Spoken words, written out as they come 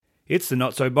It's the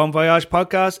Not So Bon Voyage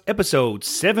podcast, episode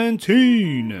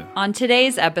 17. On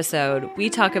today's episode, we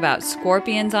talk about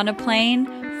scorpions on a plane,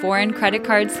 foreign credit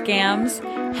card scams,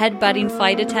 headbutting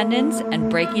flight attendants, and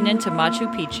breaking into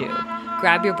Machu Picchu.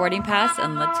 Grab your boarding pass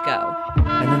and let's go.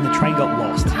 And then the train got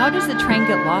lost. How does the train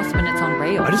get lost when it's on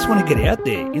rails? I just want to get out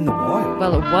there in the wild.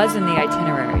 Well, it was in the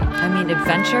itinerary. I mean,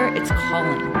 adventure, it's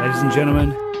calling. Ladies and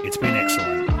gentlemen, it's been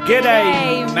excellent.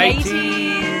 G'day, G'day, mateys.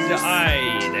 mateys.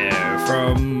 Hi there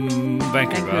from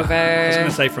Vancouver. I was going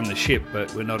to say from the ship,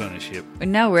 but we're not on a ship.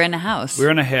 No, we're in a house. We're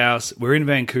in a house. We're in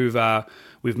Vancouver.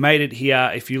 We've made it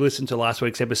here. If you listened to last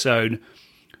week's episode,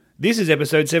 this is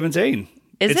episode 17.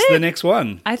 Is it's it? the next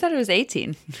one. I thought it was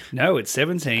 18. No, it's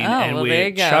 17. Oh, and well, we're there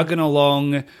you go. chugging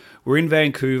along. We're in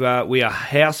Vancouver. We are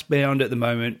housebound at the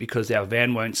moment because our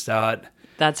van won't start.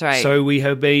 That's right. So we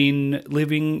have been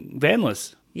living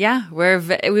vanless. Yeah,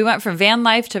 we went from van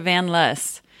life to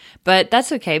vanless. But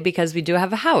that's okay because we do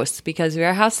have a house, because we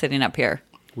are house sitting up here.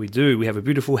 We do. We have a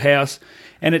beautiful house,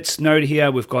 and it snowed here.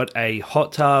 We've got a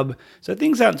hot tub, so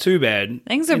things aren't too bad.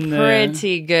 Things are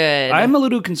pretty good. I'm a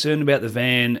little concerned about the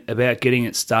van, about getting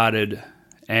it started,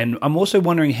 and I'm also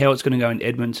wondering how it's going to go in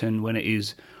Edmonton when it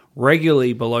is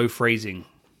regularly below freezing.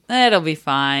 It'll be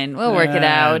fine. We'll work it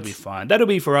out. That'll be fine. That'll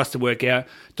be for us to work out.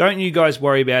 Don't you guys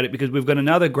worry about it, because we've got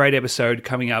another great episode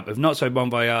coming up of Not So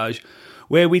Bon Voyage,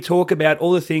 where we talk about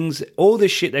all the things, all the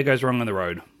shit that goes wrong on the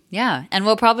road. Yeah, and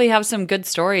we'll probably have some good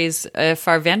stories if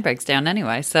our van breaks down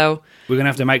anyway. So, We're going to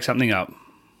have to make something up.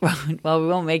 well, we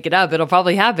won't make it up. It'll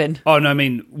probably happen. Oh, no, I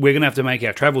mean, we're going to have to make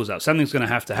our travels up. Something's going to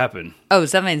have to happen. Oh,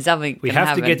 something's definitely We gonna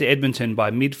have to happen. get to Edmonton by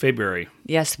mid-February.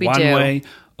 Yes, we One do. way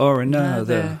or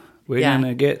another. We're Yeah. going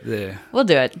to get there. We'll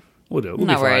do it. We'll do it. We'll I'm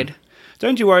be not fine. worried.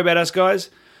 Don't you worry about us, guys.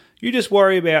 You just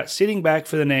worry about sitting back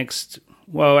for the next...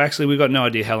 Well, actually, we've got no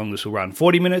idea how long this will run.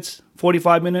 40 minutes?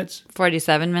 45 minutes?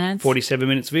 47 minutes. 47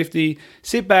 minutes 50.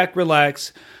 Sit back,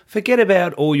 relax, forget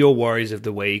about all your worries of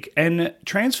the week, and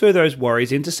transfer those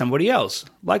worries into somebody else,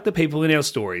 like the people in our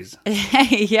stories.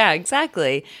 Yeah,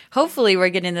 exactly. Hopefully, we're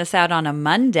getting this out on a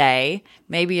Monday.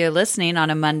 Maybe you're listening on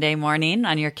a Monday morning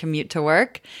on your commute to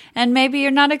work, and maybe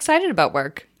you're not excited about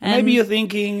work. And Maybe you're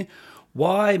thinking,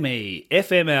 why me?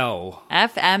 FML.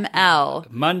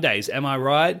 FML. Mondays, am I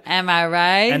right? Am I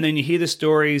right? And then you hear the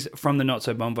stories from the Not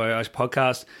So Bon Voyage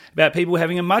podcast about people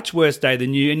having a much worse day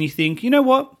than you, and you think, you know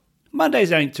what?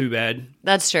 Mondays ain't too bad.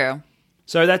 That's true.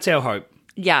 So that's our hope.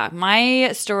 Yeah,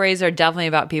 my stories are definitely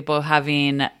about people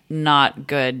having not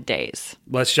good days.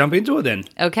 Let's jump into it then.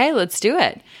 Okay, let's do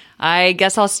it. I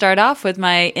guess I'll start off with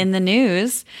my in the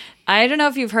news. I don't know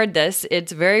if you've heard this.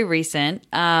 It's very recent.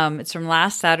 It's from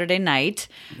last Saturday night.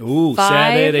 Ooh,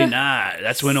 Saturday night.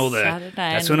 That's when all the Saturday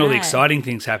night. exciting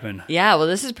things happen. Yeah, well,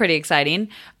 this is pretty exciting.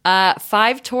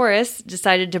 5 tourists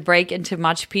decided to break into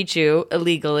Machu Picchu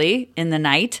illegally in the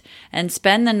night and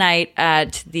spend the night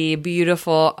at the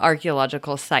beautiful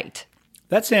archaeological site.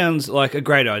 That sounds like a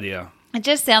great idea. It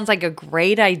just sounds like a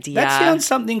great idea. That sounds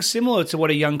something similar to what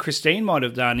a young Christine might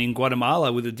have done in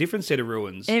Guatemala with a different set of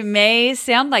ruins. It may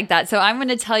sound like that. So I'm going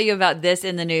to tell you about this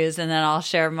in the news, and then I'll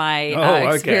share my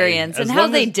Okay. experience As and how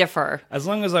long they as- differ. As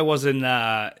long as I wasn't,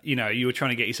 you were trying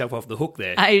to get yourself off the hook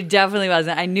there. I definitely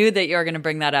wasn't. I knew that you were going to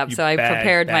bring that up, You so I bad,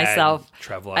 prepared bad myself.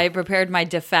 traveler. I prepared my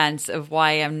defense of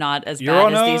why I'm not as Your bad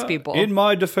Honor, as these people. in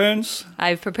my defense,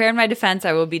 I've prepared my defense.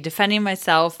 I will be defending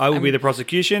myself. I will be the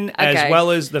prosecution, as Okay.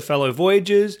 well as the fellow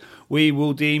voyagers. We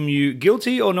will deem you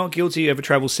guilty or not guilty of a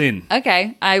travel sin.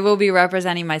 Okay, I will be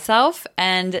representing myself,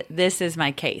 and this is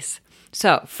my case.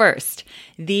 So, first,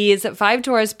 these 5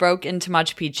 tourists broke into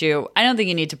Machu Picchu. I don't think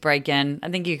you need to break in. I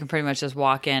think you can pretty much just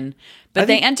walk in. But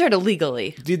they entered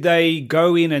illegally. Did they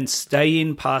go in and stay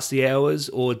in past the hours,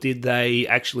 or did they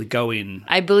actually go in?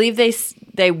 I believe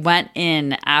they went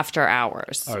in after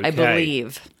hours. I Okay.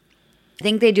 believe. I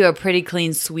think they do a pretty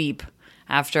clean sweep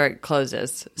after it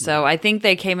closes. So I think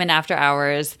they came in after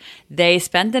hours. They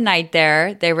spent the night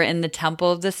there. They were in the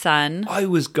Temple of the Sun. I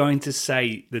was going to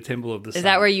say the Temple of the Sun. Is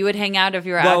that where you would hang out if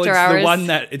you were Well, after it's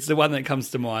hours? it's the one that comes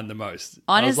to mind the most.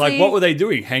 I was Honestly- like, what were they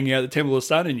doing? Hanging out at the Temple of the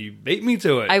Sun, and you beat me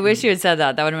to it. I wish you had said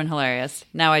that. That would have been hilarious.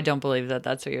 Now I don't believe that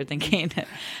that's what you're thinking.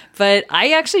 But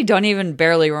I actually don't even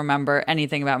barely remember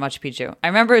anything about Machu Picchu. I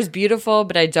remember it's beautiful,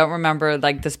 but I don't remember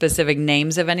like the specific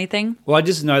names of anything. Well, I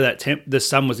just know that the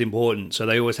sun was important, so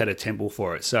they always had a temple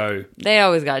for it. So They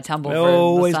always got a temple they for the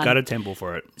always sun. got a temple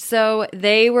for it. So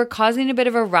they were causing a bit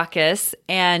of a ruckus,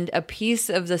 and a piece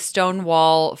of the stone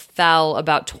wall fell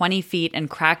about 20 feet and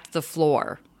cracked the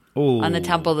floor Ooh, on the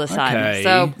Temple of the Sun. okay.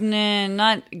 So,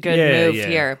 not a good move yeah.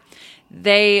 here.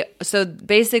 So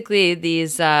basically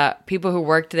these people who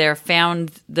worked there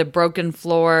found the broken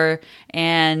floor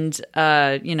and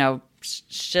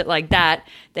shit like that.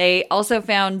 They also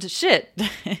found shit.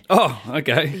 Oh,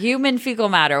 okay. Human fecal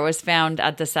matter was found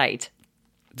at the site.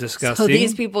 Disgusting. So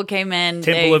these people came in,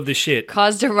 Temple they of the shit.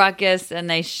 caused a ruckus, and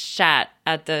they shat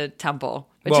at the temple,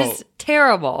 which Well, is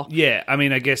terrible. Yeah, I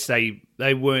mean, I guess they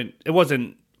weren't. It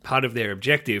wasn't part of their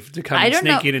objective to come I and don't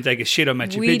sneak know. in and take a shit on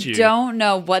Machu We Picchu. don't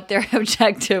know what their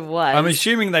objective was. I'm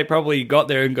assuming they probably got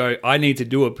there and go, "I need to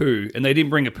do a poo," and they didn't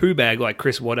bring a poo bag like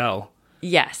Chris Waddell.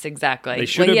 Yes, exactly. They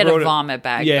should Well, he have had a brought vomit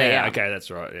bag. Yeah, but yeah. okay, that's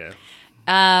right.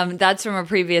 Yeah. That's from a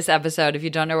previous episode. If you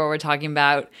don't know what we're talking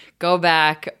about, go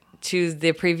back to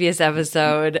the previous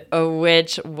episode,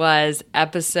 which was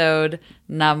episode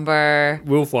number.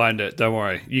 We'll find it. Don't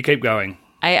worry. You keep going.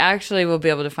 I actually will be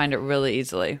able to find it really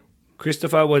easily.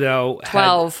 Christopher Waddell had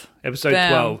 12. episode Boom,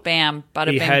 12. Bam.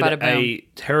 Bada He bing, had bada boom. a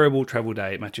terrible travel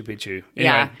day at Machu Picchu.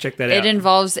 Anyway, check that out. It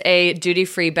involves a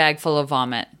duty-free bag full of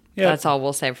vomit. Yep. That's all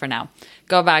we'll say for now.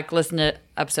 Go back, listen to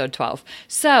episode 12.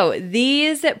 So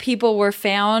these people were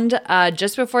found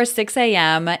just before 6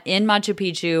 a.m. in Machu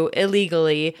Picchu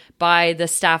illegally by the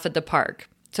staff at the park.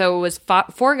 So it was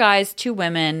 4 guys, 2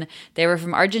 women. They were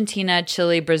from Argentina,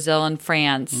 Chile, Brazil, and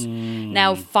France.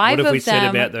 Now, 5 what have of we them... said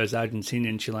about those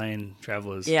Argentinian, Chilean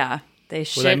travelers? Yeah, they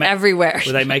shit Were they everywhere.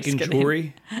 Were they Just making kidding.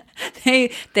 jewelry?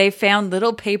 They found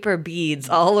little paper beads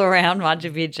all around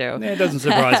Machu Picchu. Yeah, it doesn't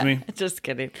surprise me. Just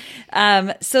kidding.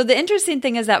 So the interesting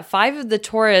thing is that 5 of the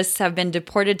tourists have been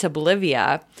deported to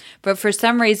Bolivia, but for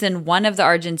some reason, one of the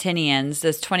Argentinians,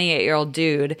 this 28-year-old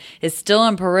dude, is still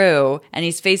in Peru, and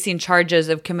he's facing charges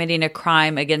of committing a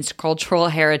crime against cultural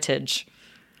heritage.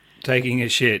 Taking a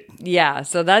shit. Yeah,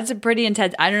 so that's a pretty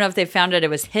intense. I don't know if they found it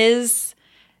was his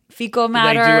fecal they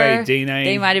matter. do a DNA?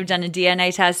 They might have done a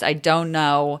DNA test. I don't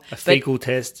know. A fecal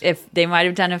test. If they might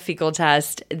have done a fecal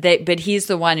test, but he's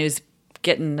the one who's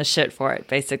getting the shit for it,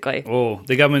 basically. Oh,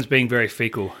 the government's being very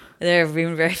fecal. They're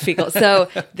being very fecal. So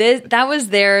that was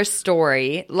their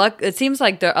story. It seems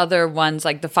like the other ones,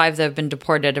 like the 5 that have been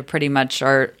deported, are pretty much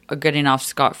are getting off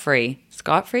scot-free.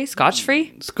 Scot-free?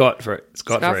 Scotch-free?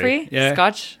 Scot-free. Yeah.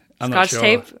 Scotch? I'm not Scotch sure.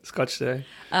 tape? Scotch tape.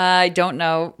 I don't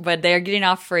know, but they're getting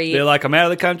off free. They're like, I'm out of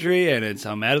the country and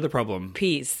I'm out of the problem.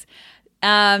 Peace.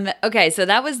 Okay, so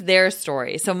that was their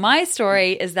story. So my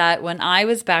story is that when I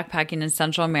was backpacking in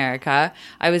Central America,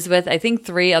 I was with, I think,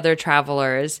 3 other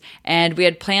travelers, and we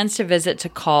had plans to visit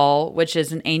Tikal, which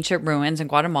is an ancient ruins in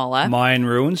Guatemala. Mayan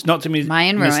ruins, not to be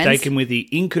Mayan ruins. mistaken with the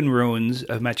Incan ruins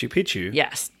of Machu Picchu.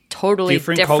 Yes, totally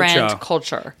different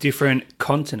culture. Different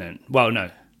continent. Well,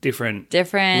 no, different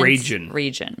region.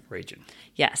 Region.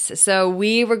 Yes. So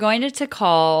we were going to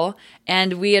Tikal,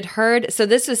 and we had heard. So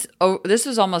this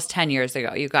was almost 10 years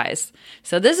ago, you guys.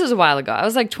 So this was a while ago. I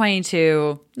was like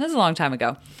 22. This is a long time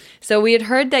ago. So we had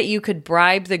heard that you could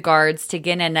bribe the guards to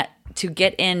get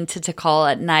into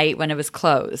Tikal at night when it was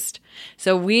closed.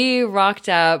 So we rocked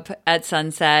up at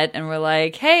sunset, and we're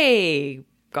like, "Hey,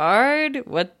 guard,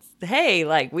 Hey,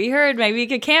 like, we heard maybe you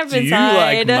could camp Do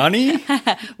inside. you like money?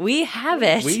 We have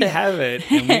it. We have it,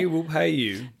 and we will pay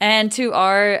you. And to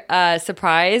our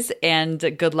surprise and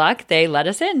good luck, they let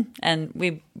us in, and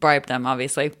we bribed them,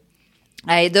 obviously.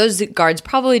 Those guards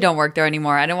probably don't work there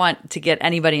anymore. I don't want to get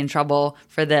anybody in trouble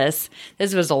for this.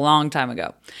 This was a long time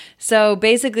ago. So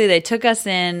basically, they took us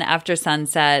in after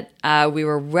sunset. We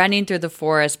were running through the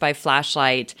forest by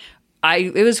flashlight.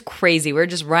 It was crazy. We were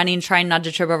just running, trying not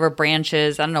to trip over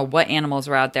branches. I don't know what animals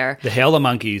were out there. The howler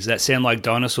monkeys that sound like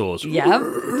dinosaurs. Yep.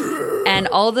 And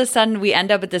all of a sudden, we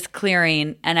end up at this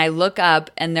clearing, and I look up,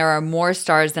 and there are more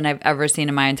stars than I've ever seen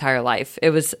in my entire life.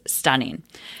 It was stunning.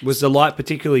 Was the light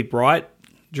particularly bright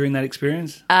during that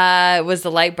experience? Was the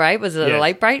light bright? Was the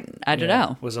light bright? I don't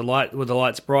know. Were the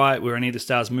lights bright? Were any of the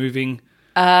stars moving?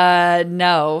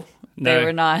 No. They No.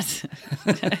 were not.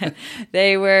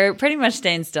 They were pretty much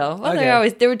staying still. Well, Okay.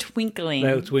 they were twinkling.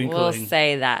 They were twinkling. We'll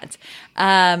say that.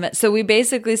 So we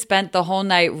basically spent the whole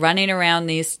night running around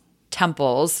these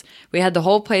temples. We had the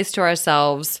whole place to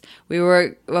ourselves.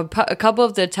 A couple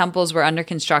of the temples were under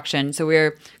construction, so we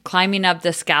were climbing up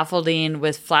the scaffolding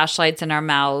with flashlights in our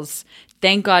mouths.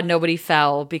 Thank God nobody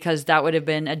fell, because that would have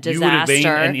been a disaster. You would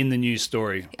have been an in the news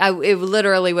story. It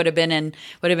literally would have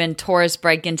been tourists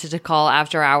break into Tikal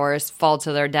after hours, fall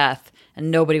to their death, and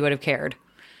nobody would have cared.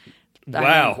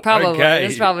 Wow. Probably. Okay.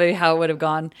 That's probably how it would have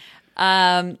gone.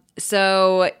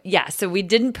 So we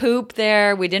didn't poop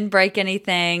there. We didn't break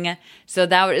anything. So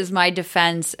that is my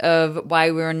defense of why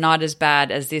we were not as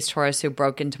bad as these tourists who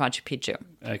broke into Machu Picchu.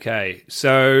 Okay,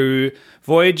 so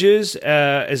Voyagers,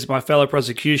 as my fellow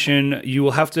prosecution, you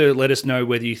will have to let us know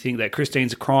whether you think that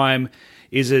Christine's crime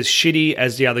is as shitty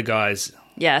as the other guys.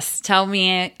 Yes, tell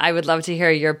me. I would love to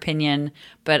hear your opinion,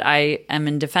 but I am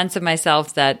in defense of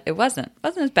myself that it wasn't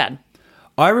as bad.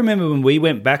 I remember when we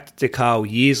went back to Tikal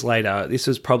years later, this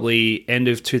was probably end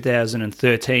of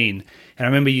 2013, and I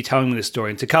remember you telling me this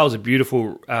story, and Tikal's a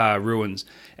beautiful ruins,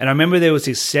 and I remember there was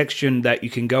this section that you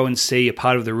can go and see a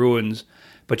part of the ruins,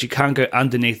 but you can't go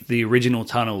underneath the original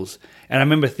tunnels, and I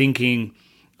remember thinking,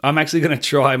 I'm actually going to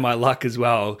try my luck as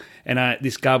well, and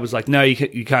this guard was like, no,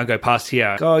 you can't go past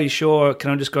here. Oh, you sure?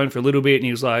 Can I just go in for a little bit? And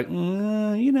he was like,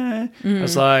 I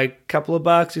was like, couple of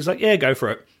bucks. He's like, yeah, go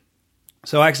for it.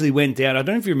 So I actually went down. I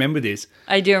don't know if you remember this.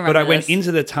 I do remember But I went this.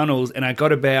 into the tunnels and I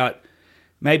got about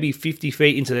maybe 50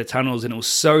 feet into the tunnels and it was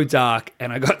so dark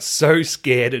and I got so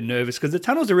scared and nervous because the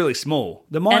tunnels are really small.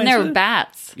 The mines And there were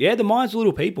bats. Yeah, the mines were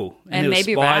little people. And there were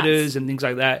maybe spiders rats. and things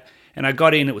like that. And I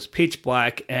got in, it was pitch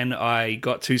black and I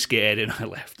got too scared and I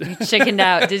left. Chickened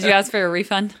out. Did you ask for a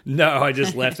refund? No, I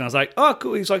just left and I was like, oh,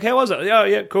 cool. He's like, how was it? Oh,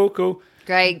 yeah, cool.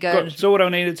 Great, good. Saw what I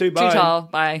needed to. Bye. Too tall.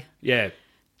 Bye. Yeah.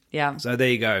 Yeah. So there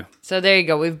you go. So there you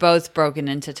go. We've both broken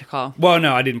into Tikal. Well,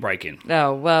 no, I didn't break in.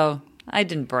 Oh, well, I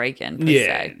didn't break in, per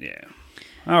se. Yeah.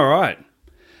 All right.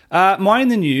 My in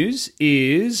the news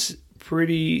is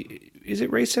pretty... Is it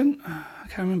recent? I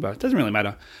can't remember. It doesn't really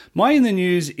matter. My in the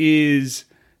news is...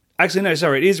 Actually, no,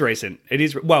 sorry. It is recent. It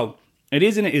is... Well, it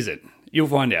is and it isn't. You'll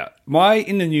find out. My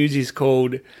in the news is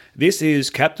called This is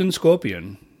Captain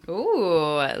Scorpion.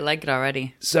 Ooh, I like it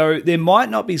already. So there might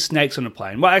not be snakes on a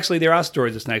plane. Well, actually, there are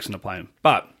stories of snakes on a plane.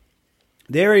 But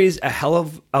there is a hell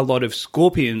of a lot of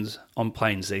scorpions on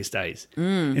planes these days.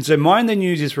 And so mine the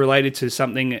news is related to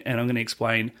something, and I'm going to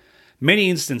explain many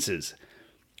instances.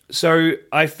 So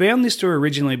I found this story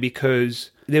originally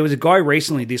because there was a guy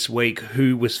recently this week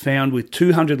who was found with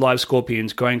 200 live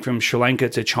scorpions going from Sri Lanka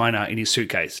to China in his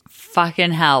suitcase.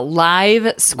 Fucking hell.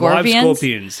 Live scorpions? Live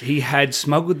scorpions. He had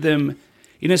smuggled them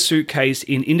in a suitcase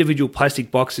in individual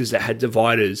plastic boxes that had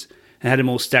dividers and had them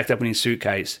all stacked up in his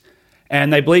suitcase.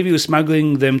 And they believe he was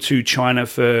smuggling them to China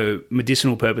for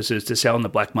medicinal purposes to sell on the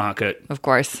black market. Of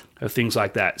course. Or things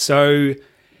like that. So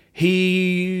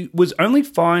he was only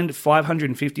fined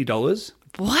 $550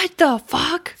 What the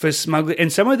fuck? for smuggling.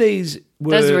 And some of these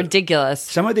were... That's ridiculous.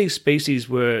 Some of these species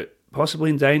were possibly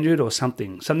endangered or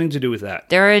something to do with that.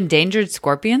 There are endangered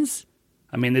scorpions?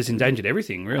 I mean, there's endangered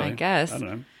everything, really. I guess. I don't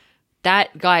know.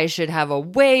 That guy should have a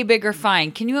way bigger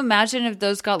fine. Can you imagine if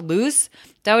those got loose?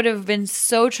 That would have been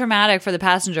so traumatic for the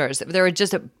passengers. If there were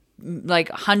just like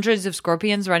hundreds of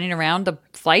scorpions running around the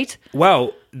flight.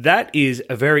 Well, that is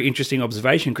a very interesting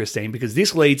observation, Christine, because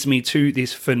this leads me to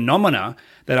this phenomena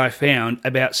that I found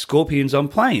about scorpions on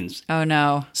planes. Oh,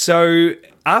 no. So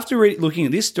after looking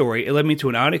at this story, it led me to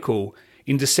an article.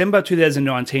 In December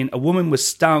 2019, a woman was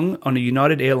stung on a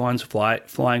United Airlines flight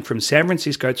flying from San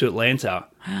Francisco to Atlanta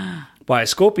by a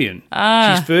scorpion.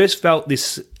 She first felt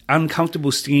this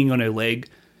uncomfortable stinging on her leg.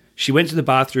 She went to the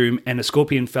bathroom and a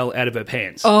scorpion fell out of her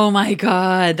pants. Oh, my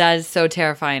God. That is so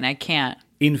terrifying. I can't.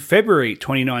 In February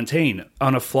 2019,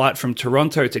 on a flight from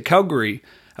Toronto to Calgary,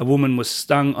 a woman was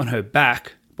stung on her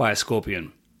back by a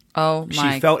scorpion. Oh, my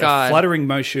God. She felt a fluttering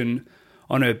motion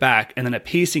on her back and then a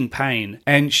piercing pain,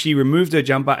 and she removed her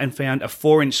jumper and found a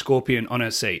 4-inch scorpion on her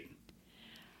seat.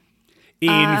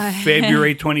 In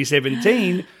February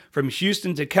 2017, from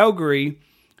Houston to Calgary,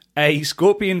 a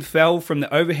scorpion fell from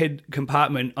the overhead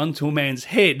compartment onto a man's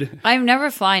head. I'm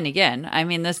never flying again. I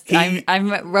mean,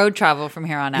 I'm road travel from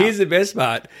here on out. Here's the best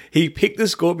part. He picked the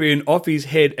scorpion off his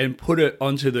head and put it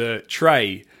onto the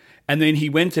tray. And then he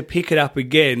went to pick it up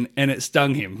again and it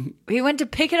stung him. He went to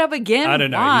pick it up again? I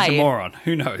don't know. Why? He's a moron.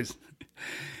 Who knows?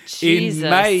 Jesus. In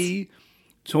May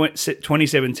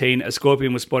 2017, a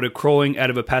scorpion was spotted crawling out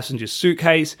of a passenger's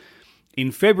suitcase.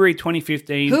 In February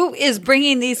 2015... Who is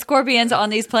bringing these scorpions on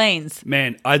these planes?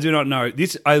 Man, I do not know.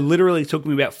 I literally took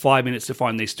me about 5 minutes to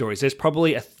find these stories. There's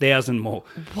probably 1,000 more.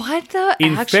 What the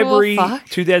In actual February fuck?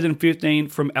 2015,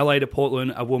 from LA to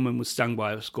Portland, a woman was stung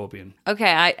by a scorpion.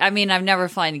 Okay, I mean, I've never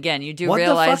flown again. You do What the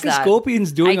realize fuck are that.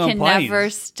 scorpions doing on I can planes? never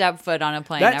step foot on a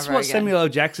plane That's ever what again. Samuel L.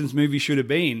 Jackson's movie should have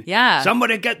been. Yeah.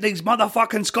 Somebody get these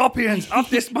motherfucking scorpions off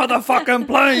this motherfucking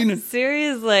plane.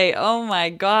 Seriously. Oh, my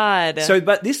God. So,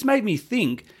 but this made me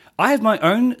think... I have my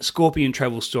own scorpion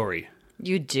travel story.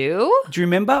 You do? Do you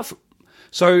remember?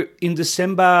 So in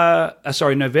November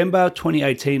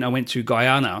 2018, I went to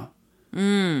Guyana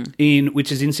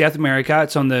which is in South America.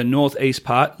 It's on the northeast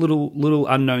part, little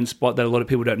unknown spot that a lot of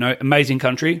people don't know. Amazing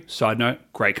country. Side note,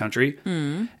 great country.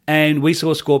 And we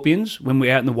saw scorpions when we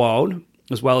were out in the wild,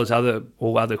 as well as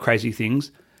all other crazy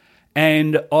things.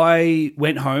 And I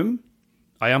went home.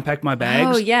 I unpacked my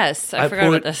bags. Oh, yes. I forgot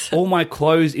about this. All my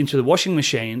clothes into the washing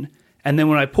machine. And then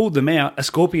when I pulled them out, a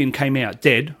scorpion came out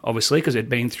dead, obviously, because it'd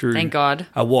been through Thank God.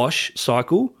 a wash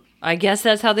cycle. I guess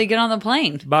that's how they get on the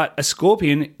plane. But a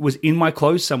scorpion was in my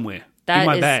clothes somewhere, in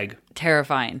my bag.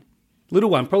 Terrifying. Little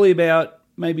one, probably about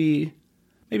maybe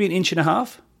an inch and a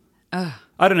half.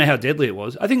 I don't know how deadly it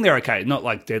was. I think they're okay, not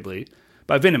like deadly,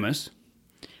 but venomous.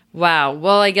 Wow.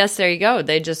 Well, I guess there you go.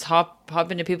 They just hop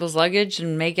into people's luggage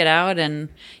and make it out. And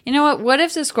you know what? What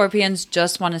if the scorpions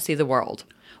just want to see the world?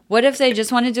 What if they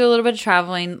just want to do a little bit of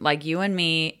traveling like you and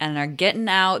me and are getting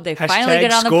out? They finally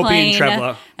get on the plane.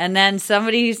 Traveler. And then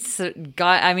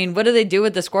what do they do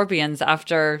with the scorpions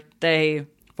after they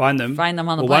find them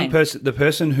on the plane? The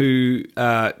person who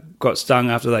got stung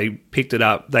after they picked it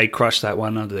up, they crushed that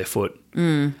one under their foot.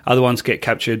 Other ones get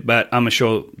captured, but I'm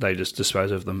sure they just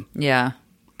dispose of them. Yeah,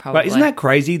 probably. But isn't that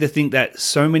crazy to think that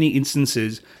so many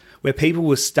instances where people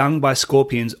were stung by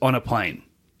scorpions on a plane?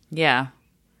 Yeah.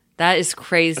 That is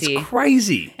crazy. It's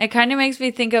crazy. It kind of makes me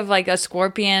think of like a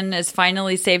scorpion is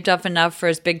finally saved up enough for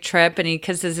his big trip and he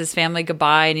kisses his family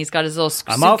goodbye and he's got his little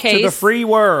suitcase. I'm off to the free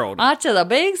world. Off to the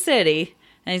big city.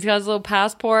 And he's got his little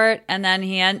passport and then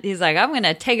he's like, I'm going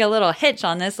to take a little hitch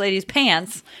on this lady's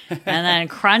pants. And then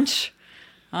crunch.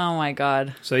 Oh my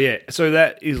God. So yeah, so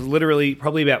that is literally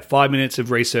probably about 5 minutes of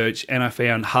research and I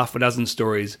found half a dozen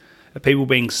stories of people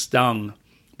being stung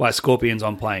by scorpions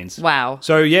on planes. Wow.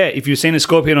 So yeah, if you've seen a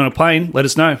scorpion on a plane, let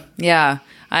us know. Yeah.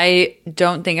 I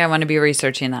don't think I want to be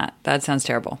researching that. That sounds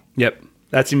terrible. Yep.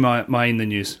 That's in my in the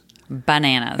news.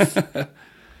 Bananas.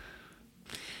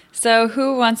 So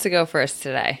who wants to go first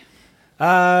today?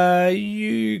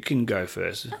 You can go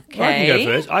first. Okay. I can go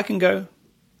first. I can go.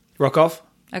 Rock off.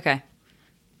 Okay.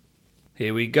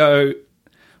 Here we go.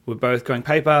 We're both going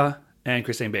paper and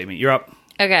Christine beat me. You're up.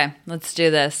 Okay, let's do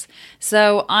this.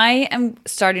 So I am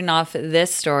starting off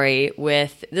this story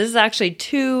this is actually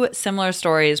two similar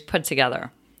stories put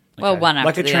together. Okay. Well, one after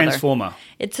like a the transformer. Other.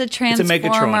 It's a transformer. It's a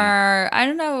Megatron. I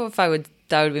don't know if that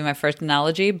would be my first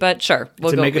analogy, but sure.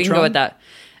 We can go with that.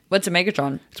 What's a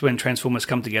Megatron? It's when Transformers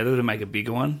come together to make a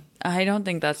bigger one. I don't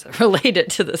think that's related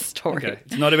to the story. Okay.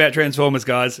 It's not about Transformers,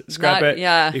 guys. Scrap it.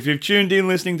 Yeah. If you've tuned in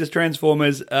listening to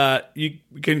Transformers, you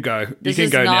can go. This you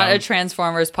can go now. This is not a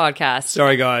Transformers podcast.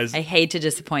 Sorry, guys. I hate to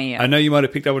disappoint you. I know you might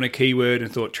have picked up on a keyword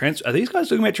and thought, are these guys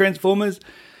talking about Transformers?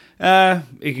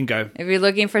 You can go. If you're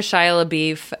looking for Shia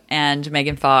LaBeouf and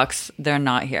Megan Fox, they're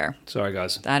not here. Sorry,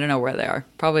 guys. I don't know where they are.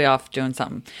 Probably off doing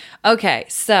something. Okay,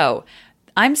 so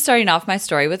I'm starting off my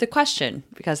story with a question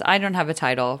because I don't have a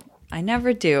title. I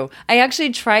never do. I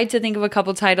actually tried to think of a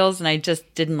couple titles and I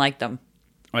just didn't like them.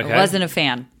 Okay. I wasn't a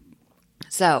fan.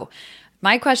 So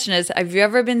my question is, have you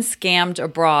ever been scammed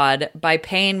abroad by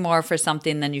paying more for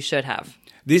something than you should have?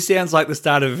 This sounds like the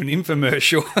start of an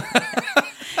infomercial.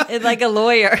 It's like a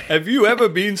lawyer. Have you ever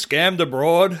been scammed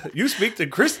abroad? You speak to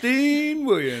Christine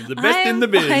Williams, the best in the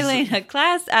biz. I'm filing a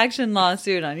class action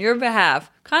lawsuit on your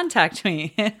behalf. Contact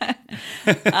me.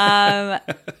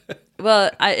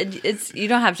 Well, you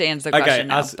don't have to answer the question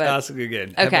now. Okay, ask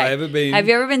again. Okay. Have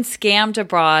you ever been scammed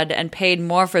abroad and paid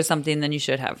more for something than you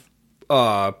should have?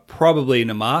 Probably in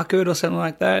a market or something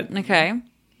like that. Okay,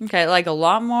 like a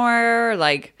lot more,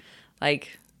 like.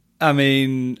 I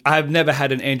mean, I've never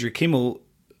had an Andrew Kimmel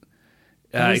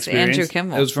experience. Andrew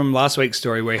Kimmel? It was from last week's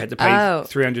story where he had to pay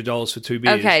 $300 for 2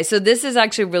 beers. Okay, so this is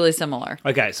actually really similar.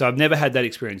 Okay, so I've never had that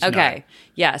experience. Okay, no.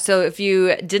 Yeah. So if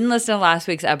you didn't listen to last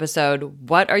week's episode,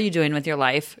 what are you doing with your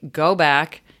life? Go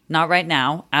back. Not right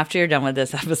now, after you're done with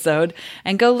this episode,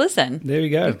 and go listen. There you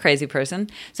go. You crazy person.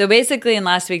 So basically, in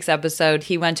last week's episode,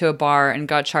 he went to a bar and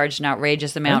got charged an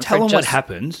outrageous amount. Don't tell him what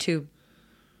happened.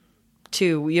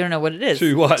 Two, you don't know what it is.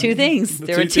 Two what? Two things.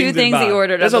 There were two things he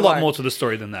ordered. There's a lot more to the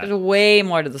story than that. There's way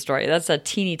more to the story. That's a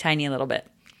teeny tiny little bit.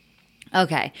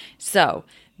 Okay, so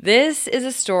this is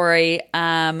a story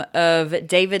of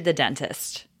David the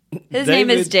dentist. His name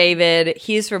is David.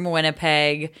 He's from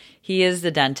Winnipeg. He is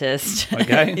the dentist.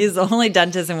 Okay. He's the only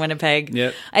dentist in Winnipeg.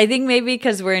 Yep. I think maybe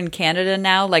because we're in Canada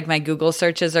now, like my Google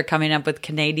searches are coming up with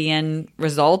Canadian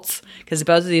results because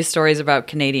both of these stories are about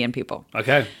Canadian people.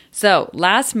 Okay. So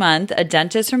last month, a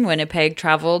dentist from Winnipeg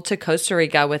traveled to Costa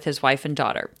Rica with his wife and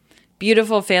daughter.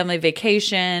 Beautiful family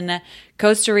vacation.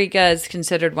 Costa Rica is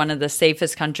considered one of the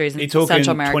safest countries in Central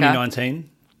America. 2019?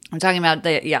 I'm talking about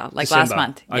December. last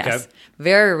month. Okay. Yes.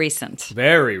 Very recent.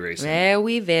 Very recent.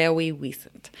 Very, very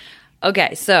recent.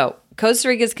 Okay, so Costa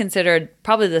Rica is considered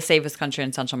probably the safest country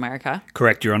in Central America.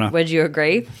 Correct, Your Honor. Would you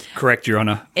agree? Correct, Your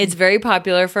Honor. It's very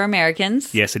popular for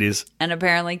Americans. Yes, it is. And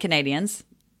apparently Canadians.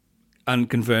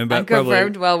 Unconfirmed, but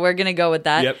Unconfirmed. probably. Well, we're going to go with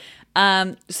that.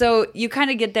 Yep. So you kind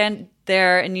of get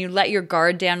there and you let your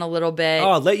guard down a little bit.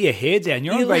 Oh, let your hair down.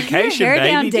 You're You on let your vacation, hair baby.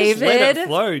 down, Just let David. it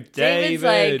flow, David. David's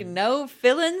like, no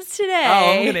fillings today.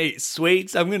 Oh, I'm going to eat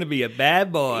sweets. I'm going to be a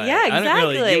bad boy. Yeah, I don't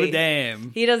really exactly. give a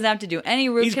damn. He doesn't have to do any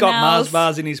root He's got canals. Mars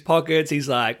bars in his pockets. He's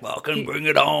like, well, I can bring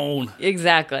it on.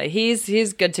 Exactly.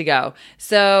 He's good to go.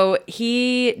 So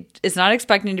he is not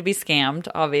expecting to be scammed,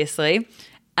 obviously.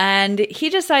 And he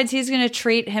decides he's going to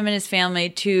treat him and his family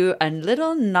to a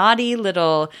little naughty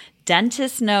little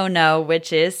dentist no-no,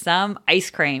 which is some ice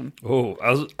cream. Oh,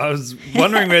 I was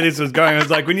wondering where this was going. I was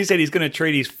like, when you said he's going to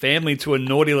treat his family to a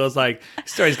naughty, I was like,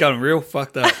 this story's going real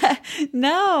fucked up.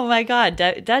 No, my God.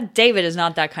 That David is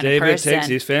not that kind of David person. takes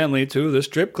his family to the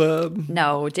strip club.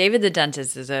 No, David the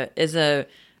dentist is a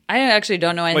I actually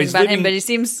don't know anything he's about him, living- but he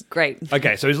seems great.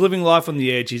 Okay, so he's living life on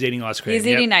the edge. He's eating ice cream. He's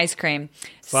eating ice cream.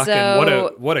 Fucking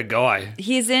So what a guy.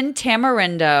 he's in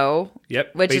Tamarindo,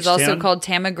 Yep, which beach is also town. called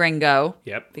Tamagringo.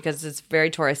 Yep. Because it's very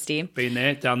touristy. Been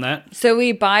there, done that. So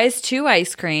he buys 2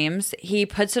 ice creams. He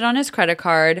puts it on his credit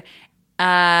card,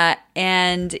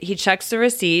 and he checks the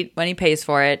receipt when he pays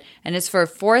for it, and it's for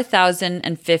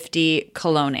 4,050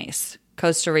 colones,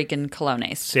 Costa Rican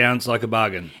colones. Sounds like a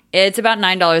bargain. It's about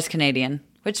 $9 Canadian,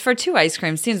 which for 2 ice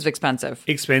creams seems expensive.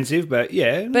 Expensive, but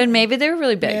yeah. But maybe they were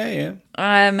really big.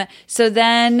 Yeah. So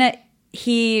then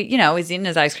he, he's eating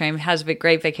his ice cream, has a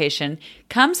great vacation,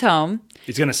 comes home.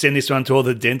 He's going to send this one to all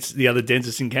the other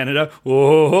dentists in Canada.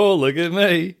 Whoa, look at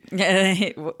me.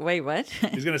 Wait, what?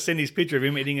 He's going to send his picture of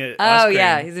him eating it. Oh,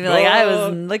 yeah. He's going to be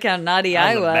like, look how naughty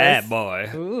I was. A bad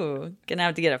boy. Ooh, gonna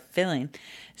have to get a filling.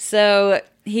 So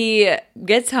he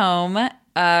gets home,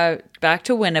 back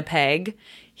to Winnipeg.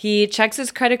 He checks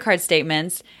his credit card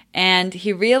statements, and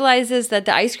he realizes that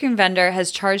the ice cream vendor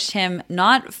has charged him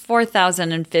not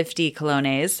 4,050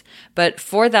 colones, but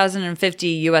 4,050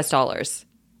 US dollars.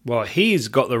 Well, he's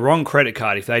got the wrong credit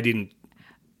card if they didn't.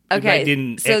 If they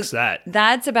didn't X that.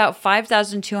 That's about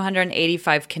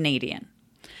 5,285 Canadian.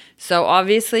 So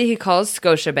obviously he calls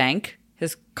Scotiabank,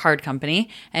 his card company,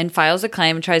 and files a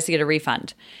claim and tries to get a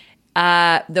refund.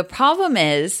 The problem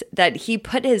is that he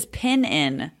put his PIN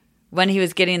in when he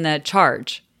was getting the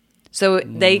charge. So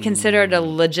they consider it a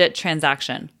legit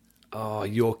transaction. Oh,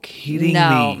 you're kidding No,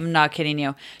 me. I'm not kidding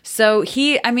you. So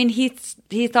he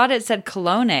thought it said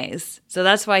colones. So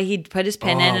that's why he put his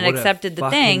PIN in and what a accepted the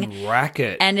fucking thing.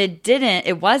 racket. And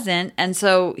it wasn't. And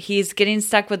so he's getting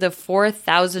stuck with a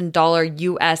 $4,000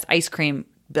 US ice cream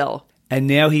bill. And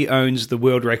now he owns the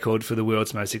world record for the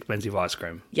world's most expensive ice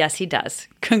cream. Yes, he does.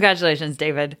 Congratulations,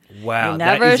 David. Wow. You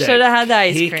never should have had the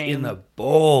ice kick cream. in the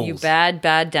balls. You bad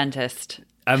dentist.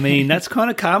 I mean, that's kind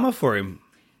of karma for him.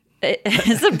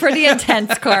 It's a pretty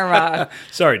intense karma.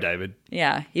 Sorry, David.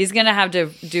 Yeah, he's going to have to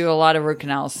do a lot of root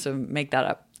canals to make that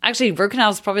up. Actually, root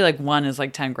canals probably one is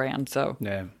like 10 grand. So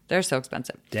Yeah. they're so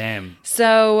expensive. Damn.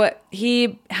 So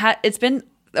it's been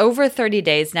over 30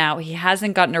 days now. He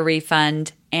hasn't gotten a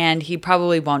refund, and he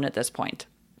probably won't at this point.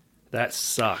 That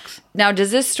sucks. Now, does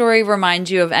this story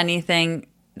remind you of anything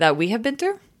that we have been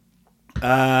through?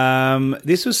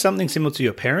 This was something similar to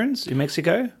your parents in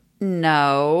Mexico?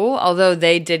 No, although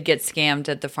they did get scammed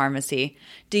at the pharmacy.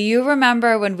 Do you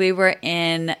remember when we were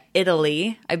in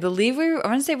Italy? I want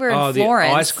to say we were in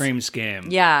Florence. The ice cream scam.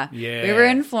 Yeah. Yeah. We were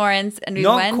in Florence and we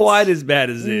Not went. quite as bad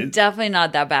as it. Definitely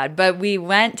not that bad. But we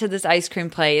went to this ice cream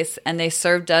place and they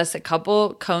served us a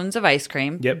couple cones of ice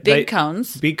cream. Yep, Big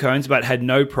cones. Big cones, but had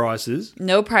no prices.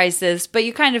 No prices. But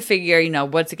you kind of figure,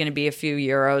 what's it going to be? A few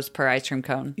euros per ice cream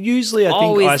cone. Usually, I think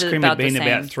Always ice cream had about the been same.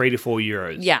 about 3 to 4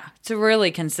 euros. Yeah. It's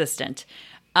really consistent.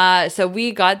 So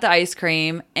we got the ice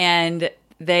cream and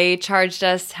they charged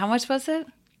us, how much was it?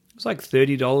 It was like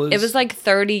 $30. It was like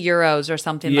 30 euros or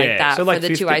something like that so for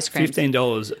the 2 ice creams.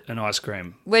 $15 an ice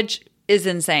cream. Which is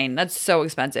insane. That's so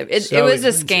expensive. It So was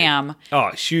expensive. a scam. Oh,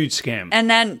 huge scam. And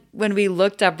then when we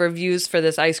looked up reviews for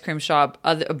this ice cream shop,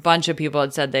 a bunch of people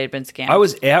had said they had been scammed. I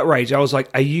was outraged. I was like,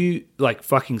 are you like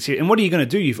fucking serious? And what are you going to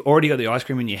do? You've already got the ice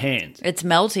cream in your hand. It's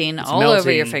melting all melting.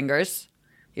 over your fingers.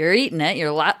 You're eating it.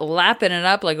 You're lapping it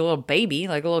up like a little baby,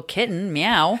 like a little kitten.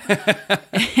 Meow.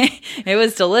 It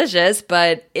was delicious,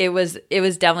 but it was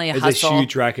definitely a It was hustle. a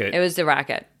huge racket. It was the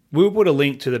racket. We'll put a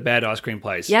link to the bad ice cream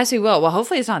place. Yes, we will. Well,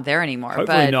 hopefully it's not there anymore.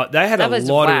 Hopefully but not. They had a that was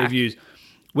lot whack. of reviews.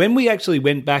 When we actually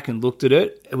went back and looked at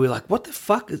it, we were like, what the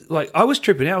fuck? Like, I was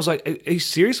tripping out. I was like, are you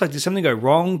serious? Like, did something go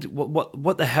wrong?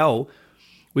 What the hell?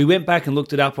 We went back and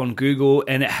looked it up on Google,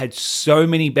 and it had so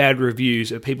many bad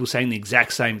reviews of people saying the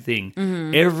exact same thing.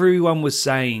 Mm-hmm. Everyone was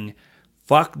saying,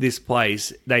 fuck this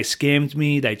place. They scammed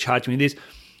me. They charged me this.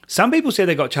 Some people said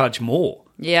they got charged more.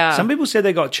 Yeah. Some people said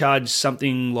they got charged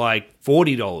something like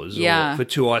 $40 Yeah. or for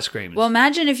 2 ice creams. Well,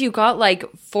 imagine if you got like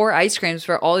 4 ice creams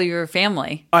for all your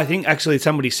family. I think actually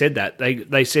somebody said that.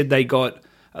 They said they got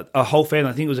a whole family.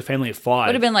 I think it was a family of 5.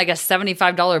 Would have been like a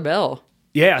 $75 bill.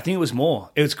 Yeah, I think it was more.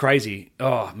 It was crazy.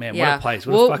 Oh, man, Yeah. what a place.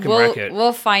 What a fucking racket.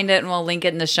 We'll find it and we'll link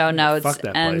it in the show notes. Fuck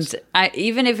that and place.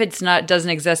 Even if it's not doesn't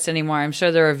exist anymore, I'm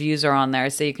sure the reviews are on there,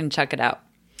 so you can check it out.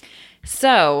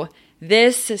 So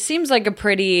this seems like a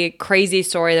pretty crazy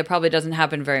story that probably doesn't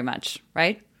happen very much,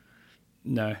 right?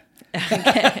 No.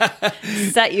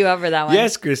 Set you up for that one.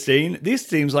 Yes, Christine. This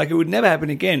seems like it would never happen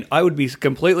again. I would be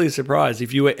completely surprised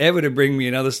if you were ever to bring me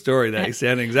another story that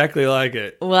sounded exactly like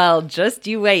it. Well, just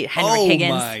you wait, Henry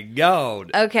Higgins. Oh, my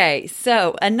God. Okay,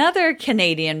 so another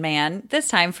Canadian man, this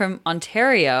time from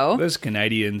Ontario. Those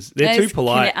Canadians, they're too Those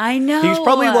polite. I know. He's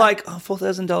probably like, oh,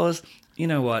 $4,000. You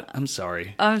know what? I'm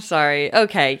sorry. I'm sorry.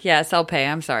 Okay, yes, I'll pay.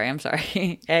 I'm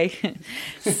sorry. Okay.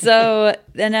 So,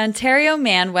 an Ontario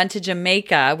man went to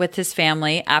Jamaica with his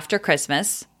family after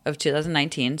Christmas of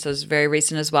 2019, so it's very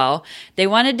recent as well. They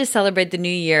wanted to celebrate the new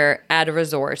year at a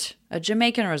resort, a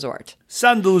Jamaican resort.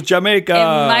 Sandals, Jamaica.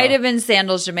 It might have been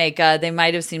Sandals, Jamaica. They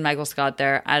might have seen Michael Scott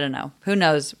there. I don't know. Who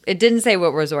knows? It didn't say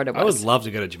what resort it was. I would love to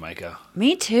go to Jamaica.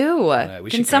 Me too. We Can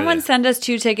should go someone there. send us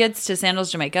 2 tickets to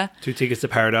Sandals, Jamaica? 2 tickets to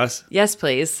paradise. Yes,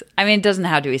 please. I mean, it doesn't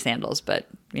have to be sandals, but,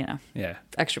 Yeah.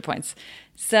 extra points.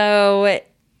 So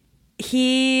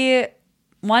he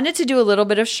wanted to do a little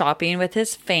bit of shopping with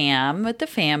his fam, with the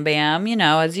fam bam,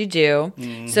 as you do.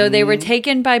 So they were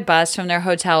taken by bus from their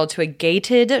hotel to a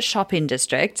gated shopping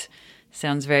district.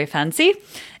 Sounds very fancy.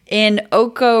 In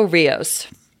Ocho Rios,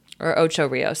 or Ocho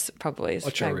Rios, probably is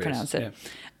how you pronounce it.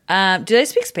 Yeah. Do they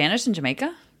speak Spanish in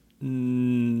Jamaica?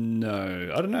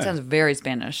 No, I don't know. Sounds very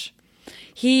Spanish.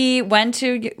 He went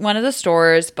to one of the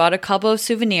stores, bought a couple of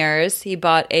souvenirs. He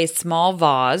bought a small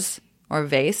vase or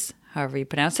vase, however you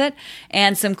pronounce it,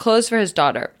 and some clothes for his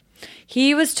daughter.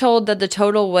 He was told that the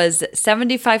total was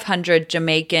 7,500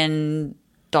 Jamaican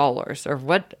dollars, or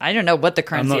what? I don't know what the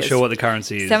currency is. I'm not sure what the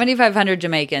currency is. 7,500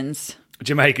 Jamaicans.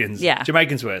 Jamaicans. Yeah.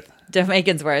 Jamaicans worth.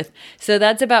 Jamaicans worth. So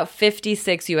that's about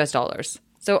 56 US dollars.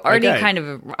 So already Okay. kind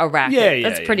of a racket. Yeah,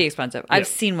 That's pretty expensive. I've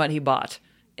seen what he bought.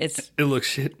 It looks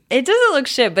shit. doesn't look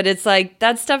shit, but it's like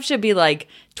that stuff should be like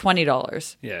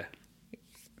 $20. Yeah.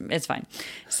 It's fine.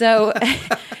 So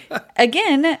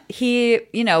again, he,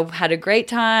 had a great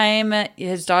time.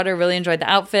 His daughter really enjoyed the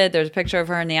outfit. There's a picture of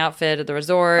her in the outfit at the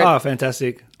resort. Oh,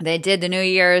 fantastic. They did the New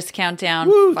Year's countdown.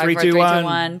 Woo, 5, 3, 4, 2, 3, 2, 1.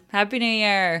 1. Happy New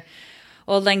Year.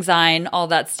 Old Lang Syne, all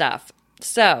that stuff.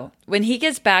 So when he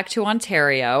gets back to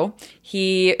Ontario,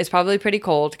 he is probably pretty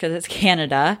cold because it's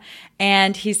Canada,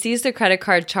 and he sees the credit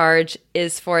card charge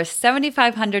is for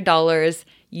 $7,500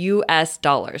 US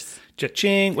dollars.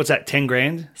 Cha-ching. What's that, 10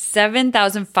 grand?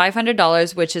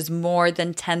 $7,500, which is more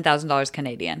than $10,000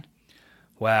 Canadian.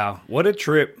 Wow. What a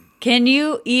trip. Can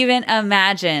you even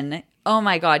imagine? Oh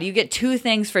my God, you get 2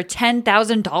 things for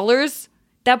 $10,000?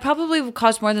 That probably would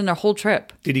cost more than their whole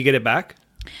trip. Did he get it back?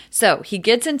 So he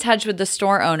gets in touch with the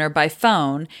store owner by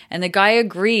phone, and the guy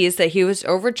agrees that he was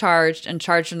overcharged and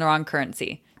charged in the wrong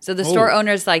currency. So the store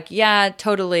owner's like, yeah,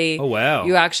 totally. Oh, wow.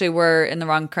 You actually were in the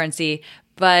wrong currency.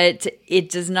 But it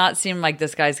does not seem like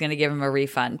this guy's going to give him a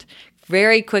refund.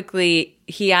 Very quickly,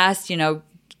 he asked,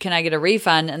 can I get a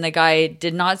refund? And the guy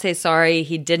did not say sorry.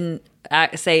 He didn't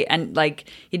say, and like,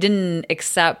 he didn't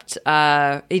accept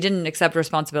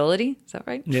responsibility. Is that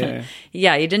right? Yeah.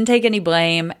 Yeah, he didn't take any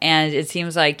blame, and it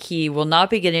seems like he will not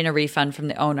be getting a refund from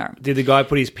the owner. Did the guy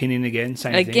put his pin in again?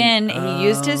 Same thing? Again, he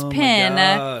used his Oh, my PIN,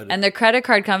 God. and the credit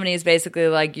card company is basically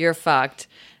like, you're fucked.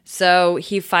 So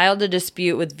he filed a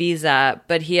dispute with Visa,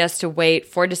 but he has to wait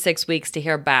 4 to 6 weeks to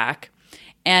hear back.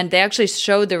 And they actually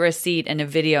showed the receipt in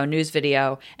a news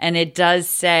video, and it does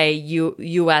say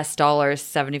US dollars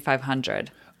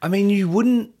 7,500. I mean,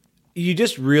 you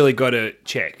just really got to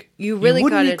check. You really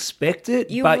wouldn't gotta- expect it,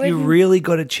 you but you wouldn't- really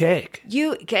got to check.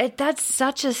 That's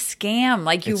such a scam.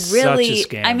 Like It's really,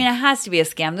 such a scam. I mean, it has to be a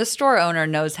scam. The store owner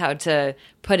knows how to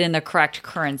put in the correct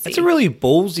currency. It's a really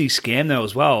ballsy scam, though,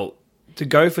 as well, to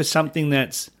go for something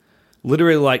that's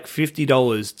literally like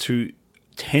 $50 to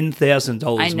 $10,000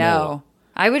 more. I know.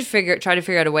 I would try to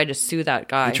figure out a way to sue that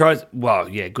guy. He tries. Well,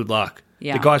 yeah. Good luck.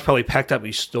 Yeah. The guy's probably packed up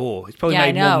his store. He's probably Yeah,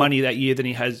 I made more know. money that year than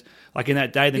he has, like in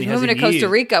that day, than He's he has moving in to Costa years.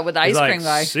 Rica with the He's ice cream like,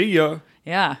 guy. See ya.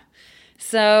 Yeah.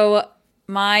 So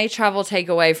my travel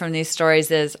takeaway from these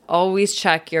stories is always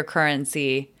check your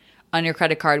currency. on your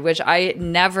credit card, which I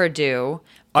never do.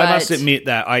 I but must admit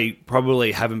that I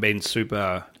probably haven't been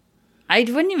super... I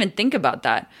wouldn't even think about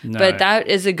that. No. But that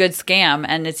is a good scam,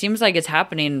 and it seems like it's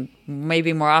happening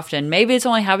maybe more often. Maybe it's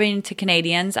only happening to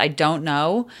Canadians. I don't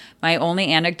know. My only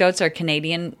anecdotes are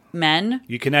Canadian men.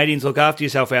 You Canadians, look after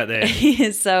yourself out there.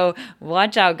 So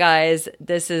watch out, guys.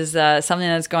 This is something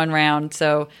that's going around.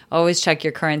 So always check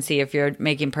your currency if you're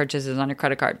making purchases on your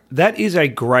credit card. That is a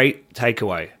great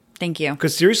takeaway. Thank you.